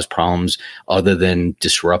there to cause problems other than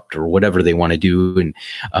disrupt or whatever they want to do.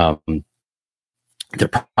 And they're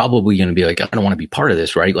probably going to be like, I don't want to be part of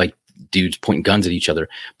this, right? Like dudes pointing guns at each other.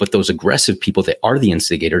 But those aggressive people that are the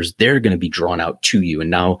instigators, they're going to be drawn out to you. And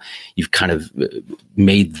now you've kind of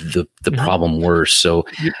made the problem worse. So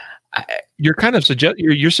you're kind of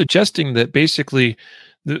you're suggesting that basically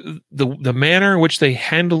the manner in which they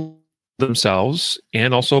handle themselves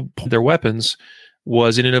and also their weapons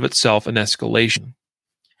was in and of itself an escalation.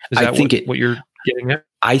 Is that what you're getting at?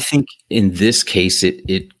 I think in this case,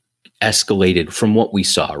 it escalated from what we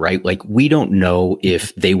saw, right? Like we don't know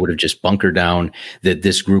if they would have just bunkered down, that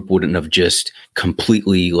this group wouldn't have just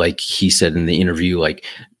completely, like he said in the interview, like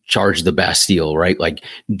charge the Bastille, right? Like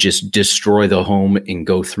just destroy the home and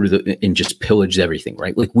go through and just pillage everything,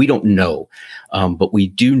 right? Like we don't know. But we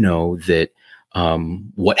do know that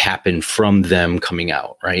what happened from them coming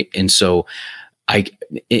out, right? And so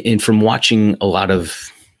from watching a lot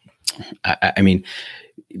of, I mean,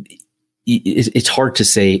 it's hard to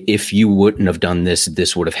say if you wouldn't have done this,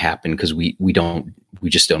 this would have happened because we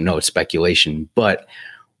just don't know. It's speculation, but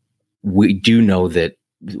we do know that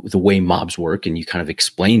the way mobs work, and you kind of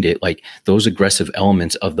explained it, like those aggressive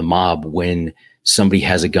elements of the mob, when somebody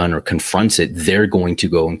has a gun or confronts it, they're going to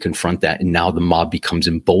go and confront that. And now the mob becomes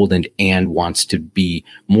emboldened and wants to be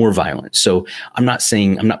more violent. So I'm not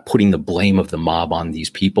putting the blame of the mob on these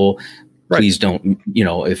people. Right. Please don't,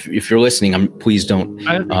 if you're listening, please don't.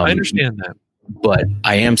 I understand that. But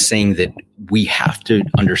I am saying that we have to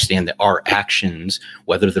understand that our actions,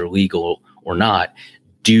 whether they're legal or not,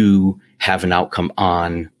 do have an outcome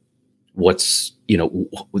on what's,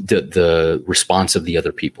 the response of the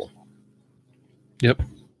other people. Yep.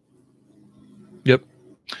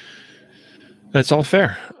 That's all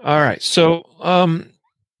fair. All right. So,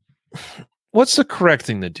 what's the correct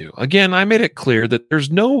thing to do? Again, I made it clear that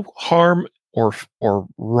there's no harm or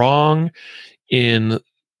wrong in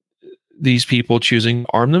these people choosing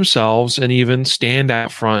to arm themselves and even stand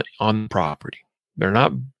out front on the property. They're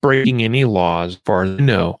not breaking any laws, as far as I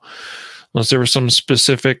know, unless there was some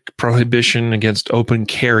specific prohibition against open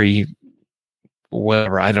carry,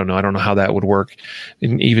 whatever. I don't know how that would work,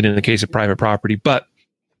 even in the case of private property. But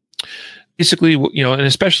basically, and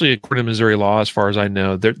especially according to Missouri law, as far as I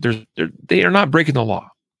know, they are not breaking the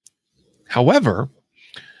law. However,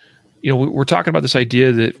 we're talking about this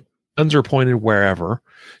idea that guns are pointed wherever,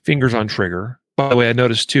 fingers on trigger. By the way, I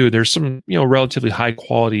noticed too, there's some, relatively high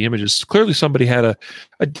quality images. Clearly somebody had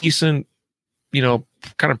a decent,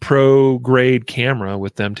 kind of pro grade camera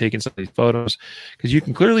with them taking some of these photos, because you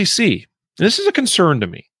can clearly see, and this is a concern to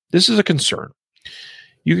me. This is a concern.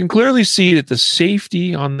 You can clearly see that the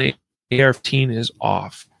safety on the AR-15 is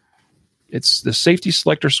off. It's the safety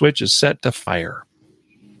selector switch is set to fire,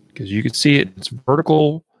 because you can see it in its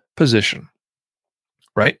vertical position.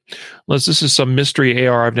 Right? Unless this is some mystery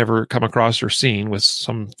AR I've never come across or seen with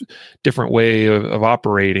some different way of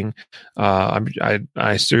operating.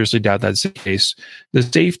 I seriously doubt that's the case. The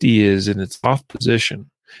safety is in its off position.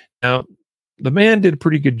 Now, the man did a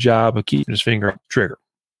pretty good job of keeping his finger on the trigger,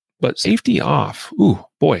 but safety off. Ooh,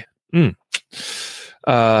 boy. Depending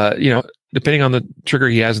on the trigger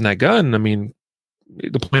he has in that gun, I mean,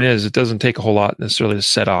 the point is it doesn't take a whole lot necessarily to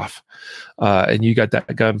set off. And you got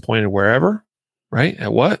that gun pointed wherever. Right?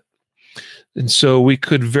 At what? And so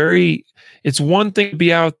it's one thing to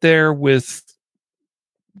be out there with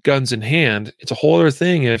guns in hand. It's a whole other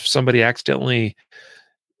thing if somebody accidentally,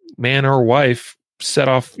 man or wife, set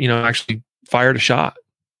off, actually fired a shot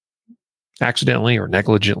accidentally or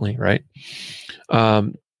negligently, right?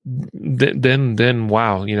 Then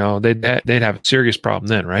wow, they'd have a serious problem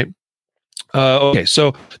then, right? Okay,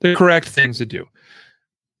 so the correct things to do.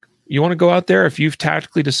 You want to go out there, if you've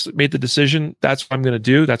tactically made the decision, that's what I'm going to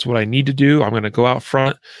do. That's what I need to do. I'm going to go out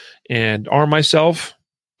front and arm myself.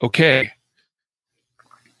 Okay.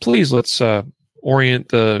 Please, let's orient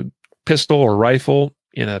the pistol or rifle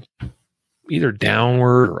in a either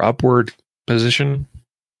downward or upward position,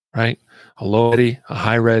 right? A low ready, a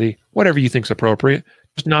high ready, whatever you think's appropriate.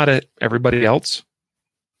 Just not at everybody else.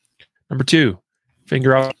 Number 2,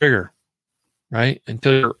 finger off the trigger, right?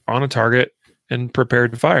 Until you're on a target and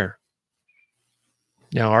prepared to fire.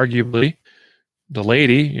 Now, arguably, the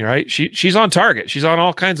lady, right? She's on target. She's on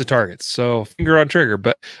all kinds of targets. So finger on trigger,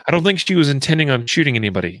 but I don't think she was intending on shooting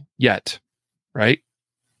anybody yet, right?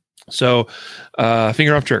 So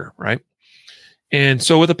finger off trigger, right? And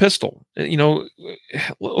so with a pistol,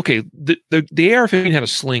 okay, the AR-15 had a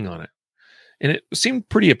sling on it, and it seemed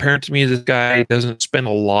pretty apparent to me this guy doesn't spend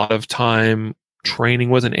a lot of time training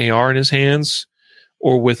with an AR in his hands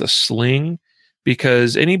or with a sling,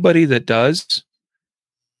 because anybody that does,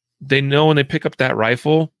 they know when they pick up that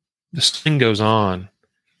rifle, the sling goes on,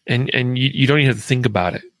 and you don't even have to think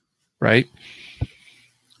about it, right?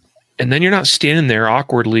 And then you're not standing there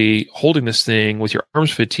awkwardly holding this thing with your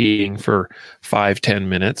arms fatiguing for 5-10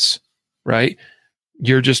 minutes, right?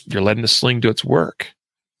 You're letting the sling do its work.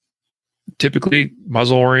 Typically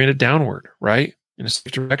muzzle oriented downward, right? In a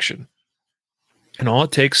safe direction. And all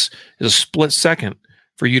it takes is a split second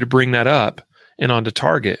for you to bring that up and onto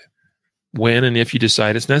target when and if you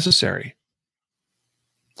decide it's necessary.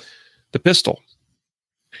 The pistol.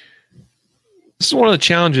 This is one of the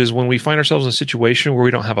challenges when we find ourselves in a situation where we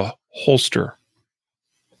don't have a holster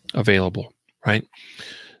available, right?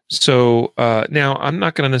 So now I'm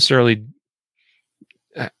not going to necessarily,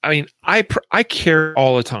 I carry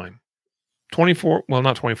all the time, not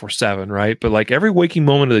 24/7, right? But like every waking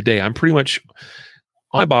moment of the day, I'm pretty much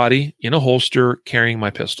on my body in a holster carrying my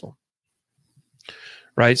pistol,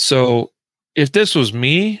 right? So if this was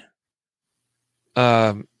me,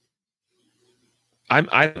 there's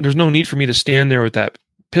no need for me to stand there with that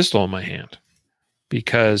pistol in my hand,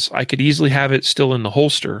 because I could easily have it still in the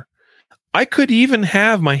holster. I could even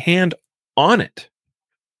have my hand on it,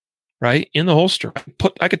 right? In the holster.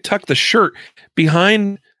 I could tuck the shirt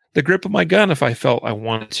behind the grip of my gun if I felt I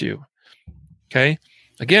wanted to. Okay.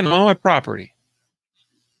 Again, on my property,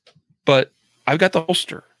 but I've got the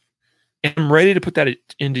holster and I'm ready to put that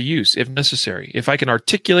into use if necessary. If I can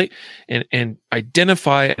articulate and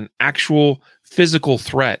identify an actual physical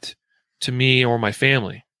threat to me or my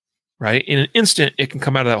family, right? In an instant, it can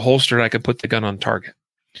come out of that holster and I can put the gun on target.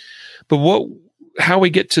 But how we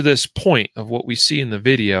get to this point of what we see in the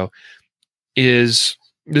video is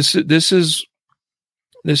this is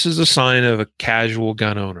a sign of a casual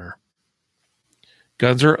gun owner.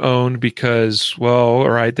 Guns are owned because, well, all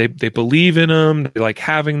right, they believe in them, they like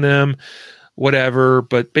having them, whatever.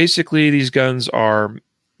 But basically, these guns are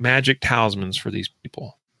magic talismans for these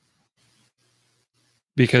people.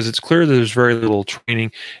 Because it's clear that there's very little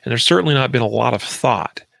training, and there's certainly not been a lot of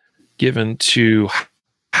thought given to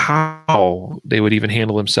how they would even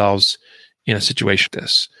handle themselves in a situation like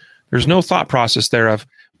this. There's no thought process there of,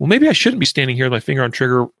 well, maybe I shouldn't be standing here with my finger on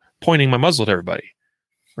trigger, pointing my muzzle at everybody,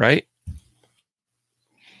 right?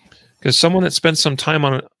 Because someone that spent some time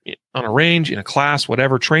on a range, in a class,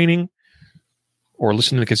 whatever, training, or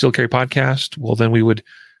listening to the Concealed Carry podcast, well, then we would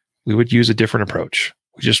use a different approach.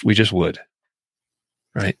 We just would,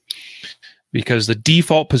 right? Because the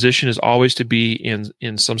default position is always to be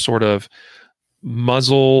in some sort of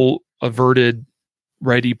muzzle averted,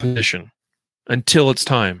 ready position until it's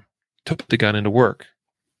time to put the gun into work.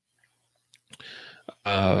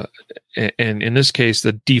 And in this case,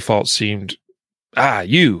 the default seemed,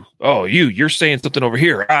 you're saying something over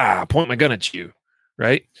here. Point my gun at you,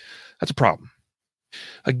 right? That's a problem.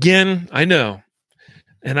 Again, I know.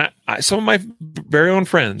 And I some of my very own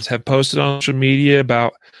friends have posted on social media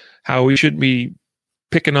about how we shouldn't be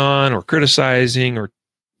picking on or criticizing, or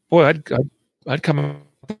boy, I'd come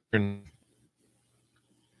up and.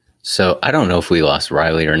 So I don't know if we lost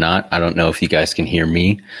Riley or not. I don't know if you guys can hear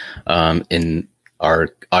me. And our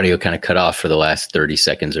audio kind of cut off for the last 30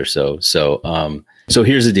 seconds or so. So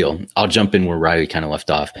here's the deal. I'll jump in where Riley kind of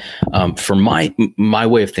left off. For my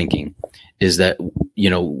way of thinking is that,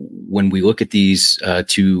 when we look at these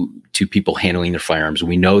two people handling their firearms,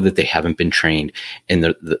 we know that they haven't been trained, and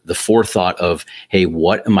the forethought of, hey,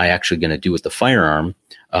 what am I actually going to do with the firearm?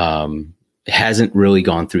 Hasn't really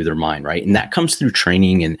gone through their mind, right? And that comes through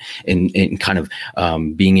training and kind of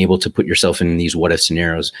being able to put yourself in these what if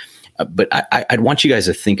scenarios. But I'd want you guys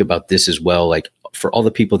to think about this as well. Like, for all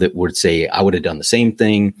the people that would say, I would have done the same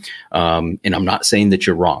thing. And I'm not saying that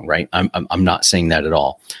you're wrong, right? I'm not saying that at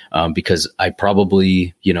all. Because I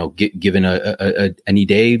probably, given any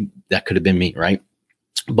day, that could have been me, right?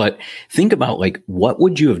 But think about, like, what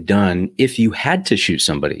would you have done if you had to shoot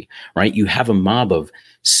somebody, right? You have a mob of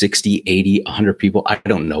 60, 80, 100 people. I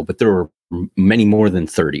don't know, but there were many more than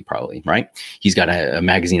 30 probably, right? He's got a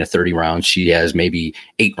magazine of 30 rounds. She has maybe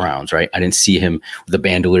 8 rounds, right? I didn't see him with the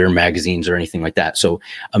bandolier magazines or anything like that. So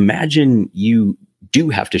imagine you do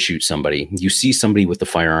have to shoot somebody. You see somebody with the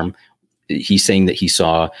firearm. He's saying that he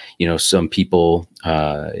saw, some people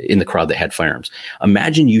in the crowd that had firearms.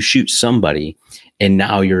 Imagine you shoot somebody and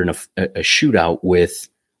now you're in a shootout with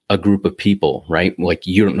a group of people, right? Like,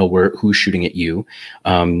 you don't know who's shooting at you.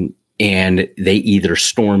 And they either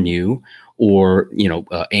storm you or,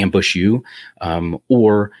 ambush you,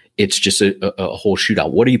 or it's just a whole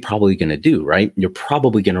shootout. What are you probably going to do, right? You're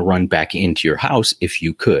probably going to run back into your house if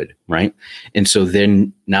you could, right? And so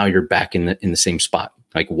then now you're back in the same spot.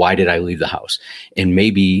 Like, why did I leave the house? And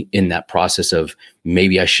maybe in that process of,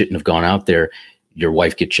 maybe I shouldn't have gone out there, your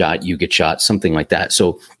wife gets shot, you get shot, something like that.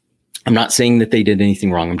 So I'm not saying that they did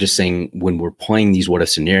anything wrong. I'm just saying, when we're playing these what if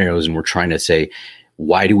scenarios and we're trying to say,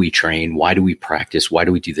 why do we train? Why do we practice? Why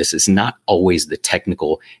do we do this? It's not always the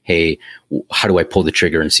technical, hey, how do I pull the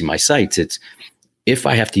trigger and see my sights? It's, if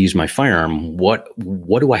I have to use my firearm, what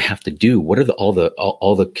do I have to do? What are all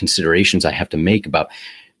the considerations I have to make about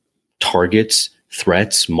targets,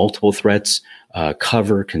 threats, multiple threats,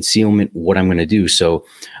 cover, concealment, what I'm going to do? So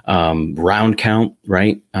round count,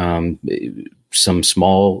 right? Some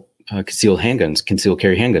small concealed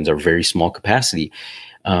carry handguns are very small capacity.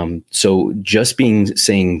 So just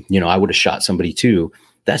saying, I would have shot somebody too,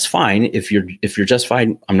 that's fine. If you're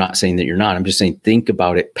justified, I'm not saying that you're not. I'm just saying, think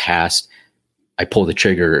about it past, I pull the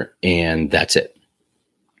trigger and that's it.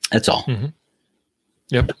 That's all. Mm-hmm.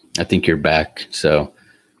 Yep. I think you're back. So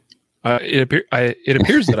it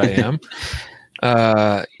appears that I am.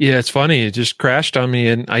 Yeah, it's funny. It just crashed on me,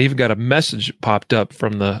 and I even got a message popped up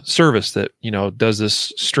from the service that does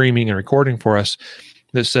this streaming and recording for us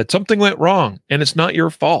that said something went wrong, and it's not your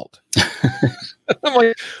fault. I'm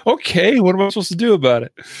like, okay, what am I supposed to do about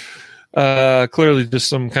it? Clearly just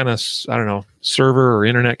some kind of, I don't know, server or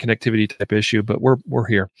internet connectivity type issue, but we're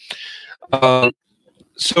here.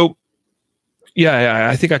 So yeah,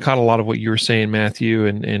 I think I caught a lot of what you were saying, Matthew,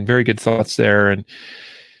 and very good thoughts there. And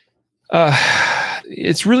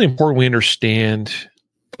it's really important we understand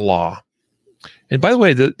the law. And by the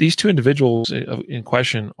way, these two individuals in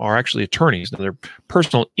question are actually attorneys. Now, they're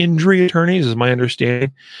personal injury attorneys, is my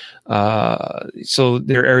understanding. So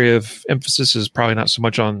their area of emphasis is probably not so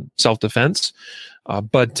much on self-defense.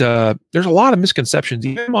 But there's a lot of misconceptions,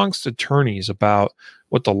 even amongst attorneys, about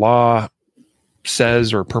what the law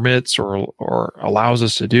says or permits or allows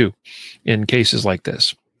us to do in cases like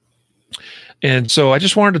this. And so I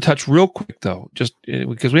just wanted to touch real quick, though, just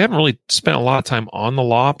because we haven't really spent a lot of time on the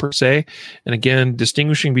law per se. And again,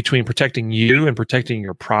 distinguishing between protecting you and protecting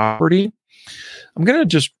your property. I'm going to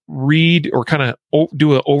just read or kind of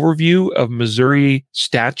do an overview of Missouri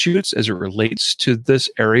statutes as it relates to this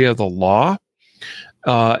area of the law.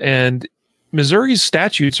 And Missouri's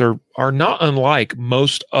statutes are not unlike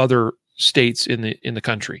most other states in the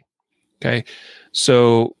country. Okay,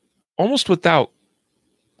 so almost without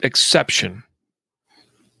exception,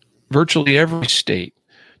 virtually every state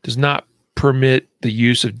does not permit the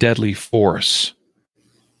use of deadly force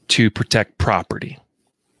to protect property.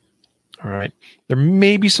 All right. There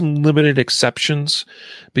may be some limited exceptions,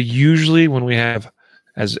 but usually when we have,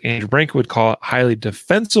 as Andrew Branca would call it, highly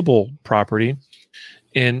defensible property,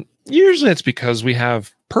 and usually it's because we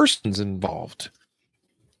have persons involved.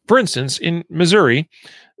 For instance, in Missouri,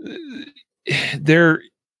 if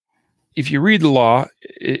you read the law,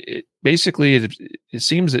 it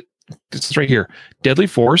seems that it's right here. Deadly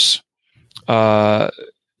force. I'm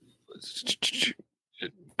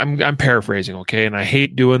paraphrasing, okay? And I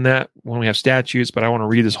hate doing that when we have statutes, but I want to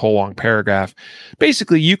read this whole long paragraph.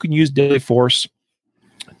 Basically, you can use deadly force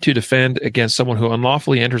to defend against someone who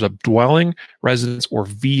unlawfully enters a dwelling, residence, or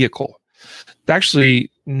vehicle. Actually,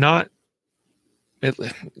 not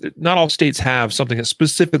all states have something that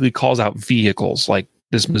specifically calls out vehicles like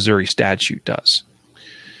this Missouri statute does.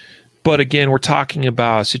 But again, we're talking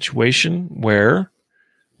about a situation where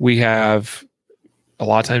we have a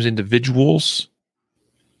lot of times individuals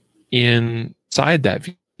inside that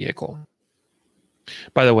vehicle.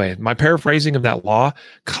 By the way, my paraphrasing of that law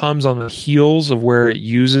comes on the heels of where it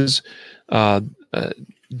uses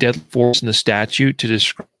deadly force in the statute to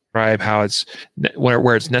describe how it's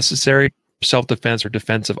where it's necessary for self-defense or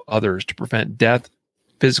defense of others to prevent death,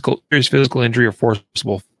 serious physical injury, or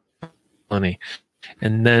forcible felony.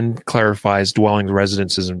 And then clarifies dwellings,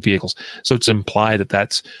 residences, and vehicles. So it's implied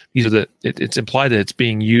that it's implied that it's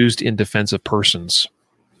being used in defense of persons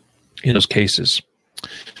in those cases.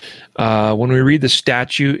 When we read the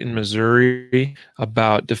statute in Missouri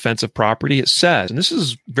about defense of property, it says, and this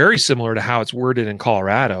is very similar to how it's worded in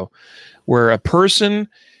Colorado, where a person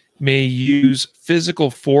may use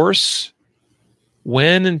physical force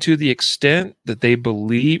when and to the extent that they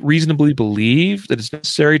reasonably believe that it's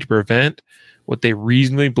necessary to prevent what they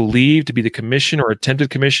reasonably believe to be the commission or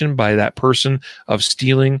attempted commission by that person of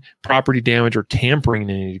stealing, property damage, or tampering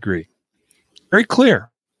in any degree. Very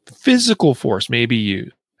clear. Physical force may be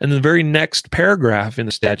used. And the very next paragraph in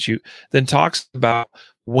the statute then talks about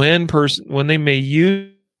when they may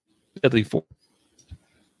use deadly force.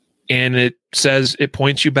 And it says, it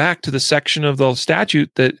points you back to the section of the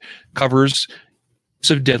statute that covers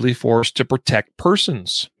use of deadly force to protect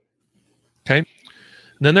persons. Okay?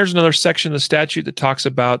 And then there's another section of the statute that talks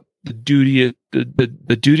about the duty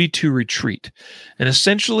to retreat. And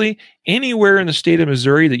essentially, anywhere in the state of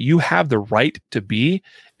Missouri that you have the right to be,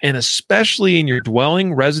 and especially in your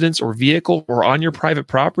dwelling, residence, or vehicle, or on your private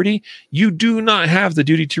property, you do not have the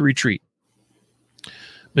duty to retreat.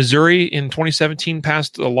 Missouri in 2017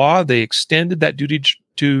 passed a law. They extended that duty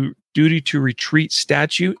to retreat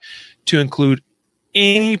statute to include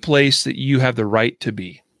any place that you have the right to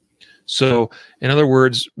be. So, in other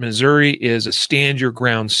words, Missouri is a stand your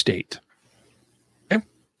ground state. Okay?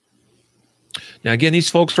 Now, again, these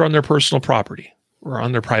folks are on their personal property or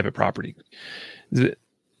on their private property.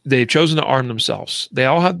 They've chosen to arm themselves. They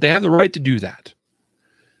have the right to do that.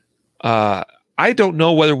 I don't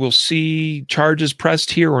know whether we'll see charges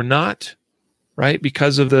pressed here or not, right?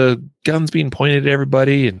 Because of the guns being pointed at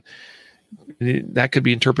everybody, and that could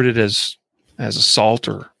be interpreted as assault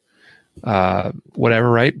or whatever,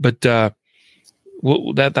 right? But that'll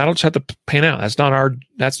just have to pan out. That's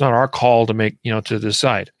not our call to make, to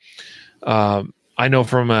decide. I know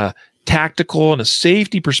from a tactical and a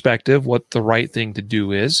safety perspective what the right thing to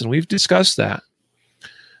do is, and we've discussed that.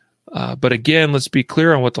 But again, let's be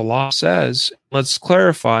clear on what the law says. Let's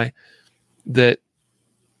clarify that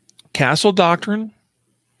Castle Doctrine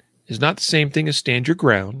is not the same thing as stand your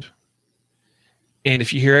ground. And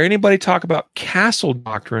if you hear anybody talk about castle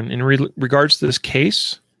doctrine in regards to this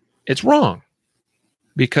case, it's wrong,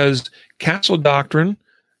 because castle doctrine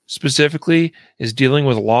specifically is dealing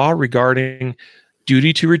with law regarding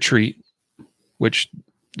duty to retreat, which,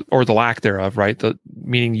 or the lack thereof, right?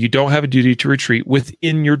 Meaning you don't have a duty to retreat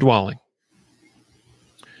within your dwelling.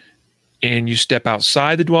 And you step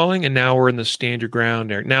outside the dwelling, and now we're in the stand your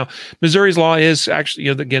ground area. Now, Missouri's law is actually,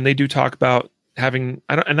 again, they do talk about having,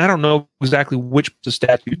 I don't know exactly which the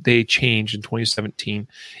statute they changed in 2017.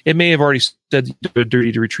 It may have already said the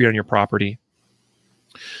duty to retreat on your property.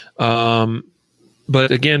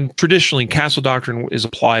 But again, traditionally, castle doctrine is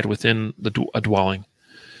applied within a dwelling,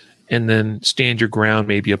 and then stand your ground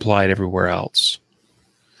may be applied everywhere else.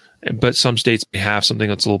 But some states may have something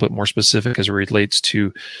that's a little bit more specific as it relates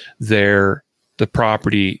to the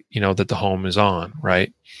property, that the home is on,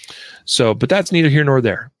 right? So, but that's neither here nor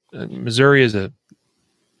there. Missouri is a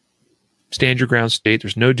stand your ground state.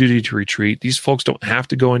 There's no duty to retreat. These folks don't have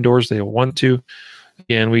to go indoors. They want to.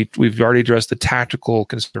 Again, we've already addressed the tactical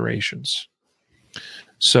considerations.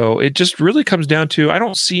 So it just really comes down to, I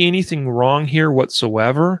don't see anything wrong here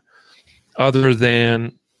whatsoever, other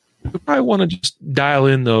than we probably want to just dial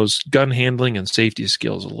in those gun handling and safety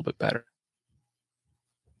skills a little bit better.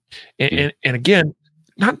 And again,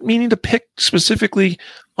 not meaning to pick specifically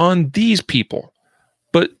on these people,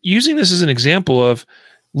 but using this as an example of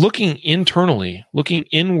looking internally, looking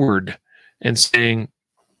inward, and saying,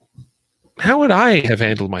 how would I have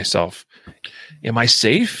handled myself? Am I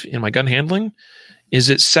safe in my gun handling? Is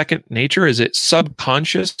it second nature? Is it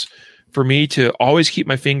subconscious for me to always keep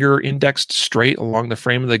my finger indexed straight along the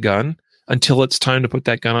frame of the gun until it's time to put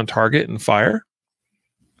that gun on target and fire?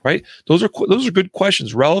 Right? Those are good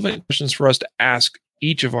questions, relevant questions for us to ask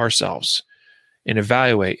each of ourselves and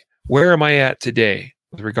evaluate, where am I at today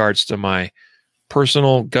with regards to my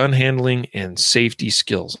personal gun handling and safety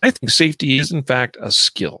skills? I think safety is, in fact, a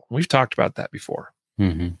skill. We've talked about that before.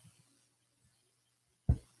 Mm-hmm.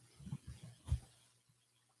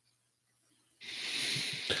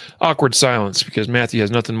 Awkward silence because Matthew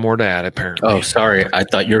has nothing more to add, apparently. Oh, sorry. I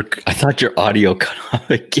thought your audio cut off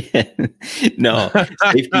again. No,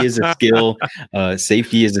 safety is a skill.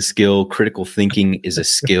 Safety is a skill. Critical thinking is a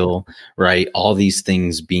skill, right? All these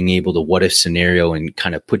things, being able to what if scenario and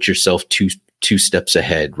kind of put yourself two steps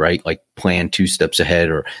ahead, right? Like plan 2 steps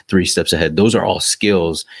ahead or 3 steps ahead. Those are all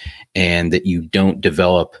skills, and that you don't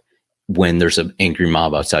develop when there's an angry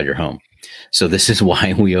mob outside your home. So this is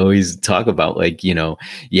why we always talk about, like,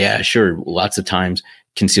 yeah, sure, lots of times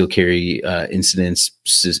concealed carry incidents,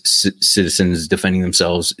 citizens defending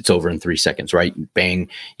themselves, it's over in 3 seconds, right? Bang,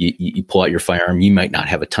 you pull out your firearm. You might not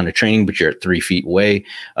have a ton of training, but you're at 3 feet away.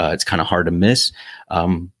 It's kind of hard to miss.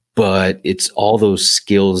 But it's all those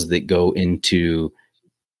skills that go into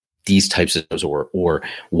these types of those, or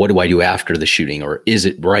what do I do after the shooting? Or is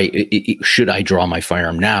it right? Should I draw my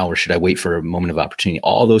firearm now, or should I wait for a moment of opportunity?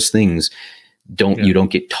 All those things you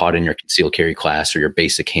don't get taught in your concealed carry class or your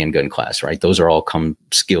basic handgun class, right? Those are all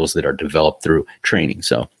skills that are developed through training.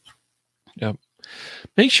 So, yeah,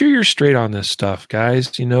 make sure you're straight on this stuff,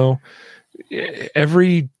 guys.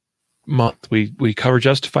 Every month we cover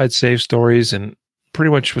justified safe stories, and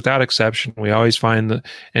pretty much without exception, we always find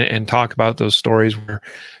and talk about those stories where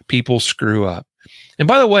people screw up. And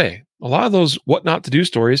by the way, a lot of those what not to do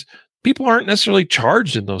stories, people aren't necessarily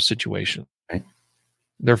charged in those situations. Right.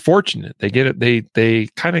 They're fortunate. They get it. They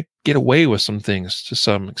kind of get away with some things to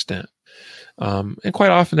some extent. And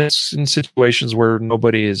quite often it's in situations where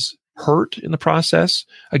nobody is hurt in the process.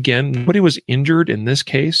 Again, nobody was injured in this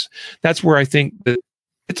case. That's where I think that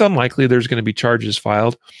it's unlikely there's going to be charges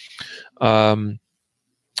filed.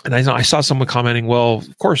 And I saw someone commenting, well,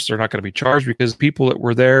 of course they're not going to be charged because people that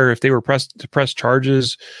were there, if they were pressed to press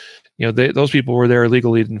charges, those people were there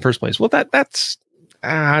illegally in the first place. Well, that's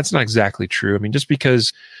not exactly true. I mean, just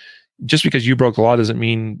because you broke the law doesn't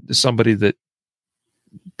mean somebody that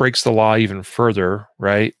breaks the law even further,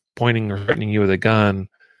 right? Pointing or threatening you with a gun,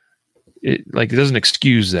 it doesn't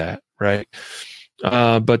excuse that, right?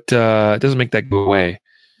 But it doesn't make that go away.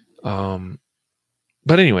 But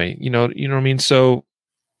anyway, you know what I mean? So,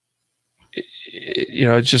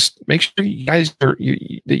 just make sure you guys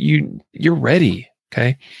you're ready.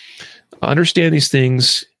 Okay. Understand these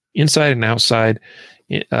things inside and outside,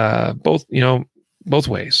 both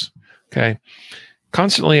ways. Okay.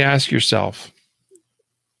 Constantly ask yourself,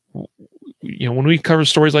 when we cover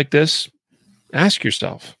stories like this, ask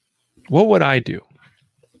yourself, what would I do?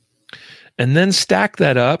 And then stack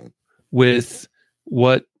that up with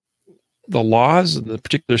what the laws and the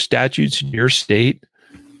particular statutes in your state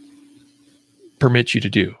permit you to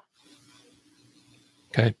do.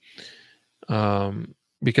 Okay.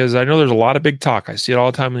 Because I know there's a lot of big talk. I see it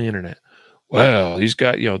all the time on the internet. Well, he's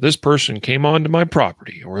got, this person came onto my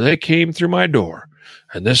property or they came through my door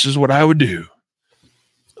and this is what I would do.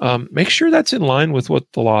 Make sure that's in line with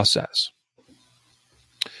what the law says.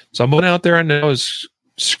 Someone out there I know is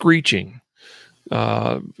screeching,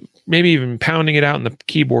 maybe even pounding it out on the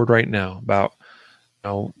keyboard right now about,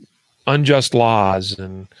 unjust laws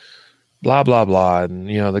and blah, blah, blah. And,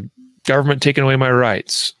 the government taking away my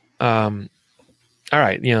rights. All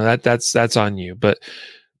right. That's on you. But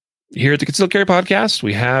here at the Concealed Carry Podcast,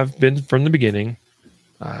 we have been from the beginning.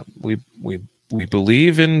 We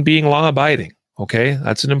believe in being law abiding. Okay.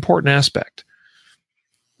 That's an important aspect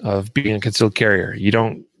of being a concealed carrier.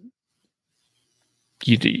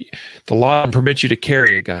 The law permits you to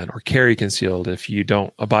carry a gun or carry concealed if you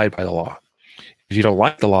don't abide by the law. If you don't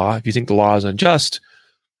like the law, if you think the law is unjust,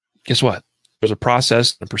 guess what? There's a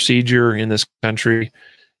process, a procedure in this country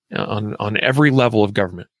on every level of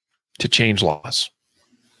government to change laws.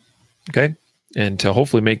 Okay. And to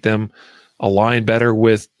hopefully make them align better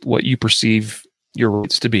with what you perceive your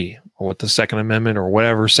rights to be or what the Second Amendment or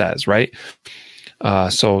whatever says. Right.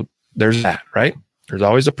 So there's that, right? There's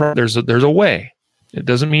always there's a way. It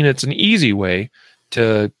doesn't mean it's an easy way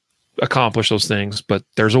to accomplish those things, but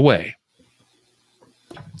there's a way.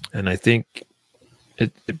 And I think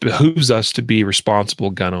it behooves us to be responsible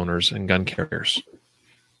gun owners and gun carriers.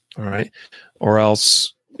 All right. Or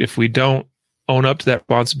else if we don't own up to that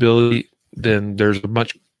responsibility, then there's a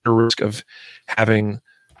much greater risk of having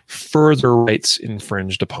further rights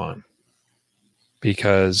infringed upon.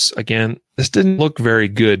 Because again, this didn't look very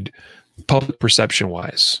good public perception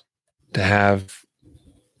wise to have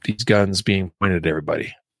these guns being pointed at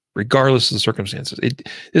everybody, regardless of the circumstances.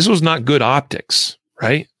 This was not good optics,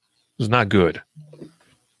 right? It was not good.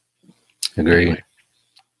 Agreed. Anyway.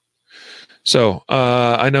 So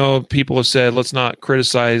I know people have said, let's not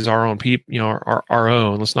criticize our own people, our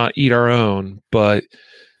own, let's not eat our own. But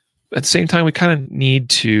at the same time, we kind of need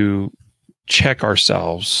to check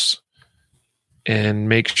ourselves and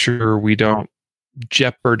make sure we don't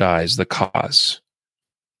jeopardize the cause,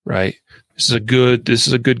 right? This is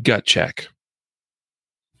a good gut check.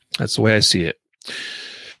 That's the way I see it.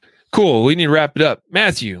 Cool. We need to wrap it up.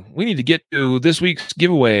 Matthew, we need to get to this week's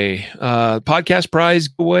giveaway. Podcast prize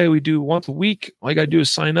giveaway we do once a week. All you got to do is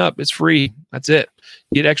sign up. It's free. That's it.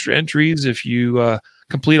 You get extra entries if you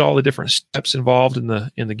complete all the different steps involved in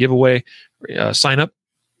the giveaway. Sign up.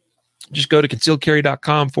 Just go to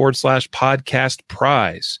concealedcarry.com/podcast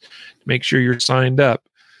prize. Make sure you're signed up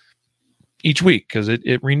each week because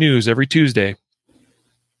it renews every Tuesday.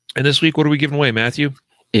 And this week, what are we giving away, Matthew?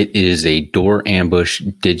 It is a Door Ambush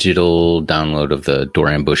digital download of the Door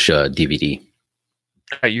Ambush DVD.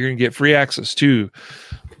 All right, you're going to get free access to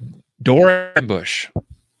Door Ambush.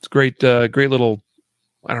 It's great little,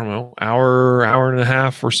 I don't know, hour and a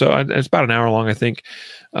half or so. It's about an hour long, I think,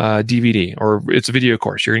 DVD, or it's a video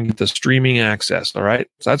course. You're going to get the streaming access. All right.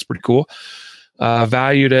 So that's pretty cool.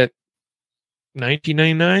 Valued at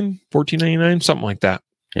 $19.99, $14.99, something like that.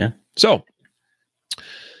 Yeah. So,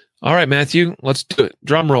 all right, Matthew, let's do it.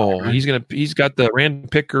 Drum roll. Right. He's got the random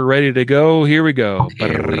picker ready to go. Here we go.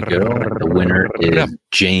 Here we go. The winner is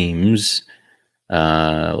James.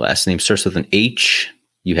 Last name starts with an H.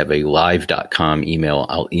 You have a live.com email.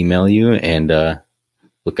 I'll email you and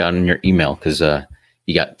look out in your email because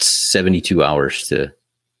you got 72 hours to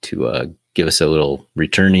give us a little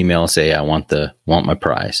return email. Say I want my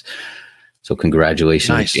prize. So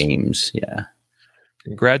congratulations, nice. James. Yeah.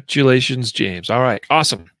 Congratulations, James. All right.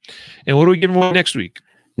 Awesome. And what are we giving away next week?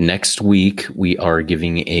 Next week, we are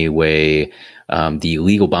giving away the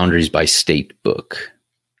Legal Boundaries by State book.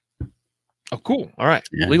 Oh, cool. All right.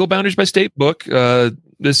 Yeah. Legal Boundaries by State book.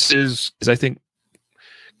 This is, I think,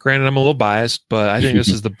 granted, I'm a little biased, but I think this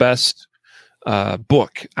is the best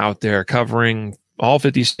book out there covering all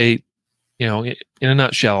 50 state, in a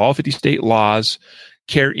nutshell, all 50 state laws,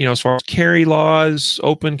 as far as carry laws,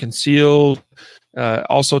 open, concealed,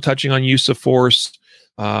 also touching on use of force,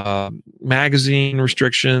 magazine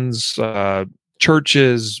restrictions,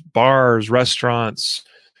 churches, bars, restaurants,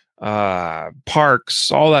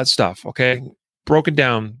 parks, all that stuff. Okay. Broken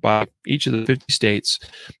down by each of the 50 states,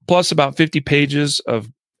 plus about 50 pages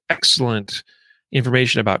of excellent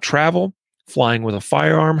information about travel, flying with a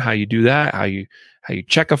firearm, how you do that, how you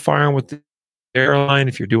check a firearm with the airline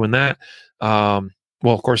if you're doing that.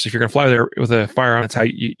 Well, of course, if you're going to fly there with a firearm, that's how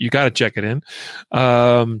you got to check it in.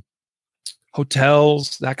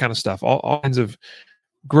 Hotels, that kind of stuff. All kinds of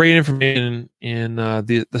great information in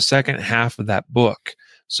the second half of that book.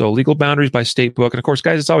 So Legal Boundaries by State book. And of course,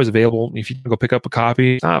 guys, it's always available. If you can go pick up a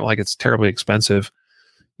copy, it's not like it's terribly expensive.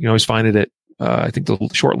 You can always find it at, I think the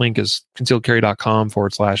short link is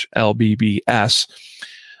concealedcarry.com/LBBS.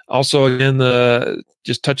 Also, again,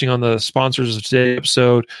 just touching on the sponsors of today's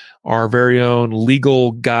episode, our very own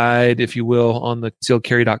legal guide, if you will, on the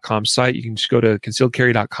concealedcarry.com site. You can just go to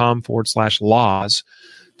concealedcarry.com/laws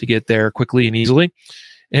to get there quickly and easily.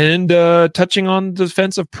 And touching on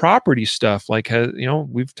defensive property stuff, like,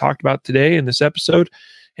 we've talked about today in this episode,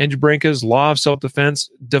 Andrew Branca's Law of Self-Defense,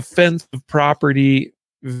 defensive property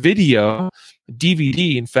video,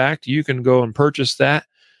 DVD. In fact, you can go and purchase that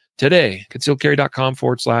today,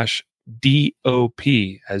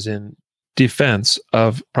 concealedcarry.com/DOP, as in defense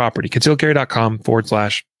of property.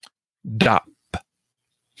 concealedcarry.com/DOP.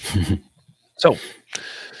 So,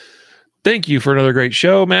 thank you for another great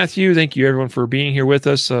show, Matthew. Thank you, everyone, for being here with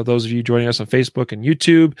us. Those of you joining us on Facebook and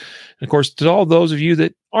YouTube. And, of course, to all those of you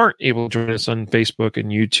that aren't able to join us on Facebook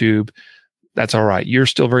and YouTube, that's all right. You're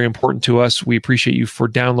still very important to us. We appreciate you for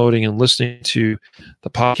downloading and listening to the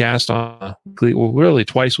podcast on a weekly, really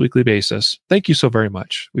twice weekly basis. Thank you so very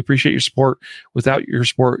much. We appreciate your support. Without your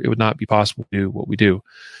support, it would not be possible to do what we do.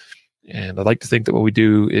 And I'd like to think that what we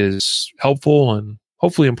do is helpful and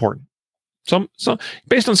hopefully important. Some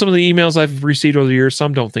based on some of the emails I've received over the years,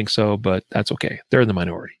 some don't think so, but that's okay. They're in the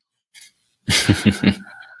minority.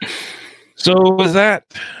 So with that,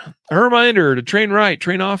 a reminder to train right,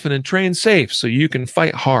 train often, and train safe so you can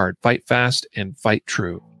fight hard, fight fast, and fight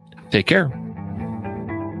true. Take care.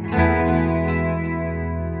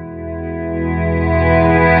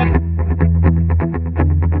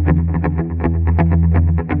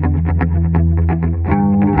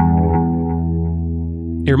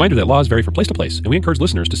 A reminder that laws vary from place to place, and we encourage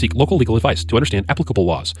listeners to seek local legal advice to understand applicable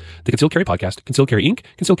laws. The Concealed Carry Podcast, Concealed Carry Inc.,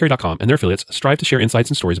 ConcealedCarry.com, and their affiliates strive to share insights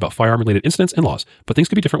and stories about firearm-related incidents and laws, but things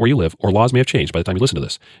could be different where you live, or laws may have changed by the time you listen to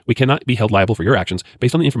this. We cannot be held liable for your actions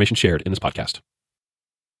based on the information shared in this podcast.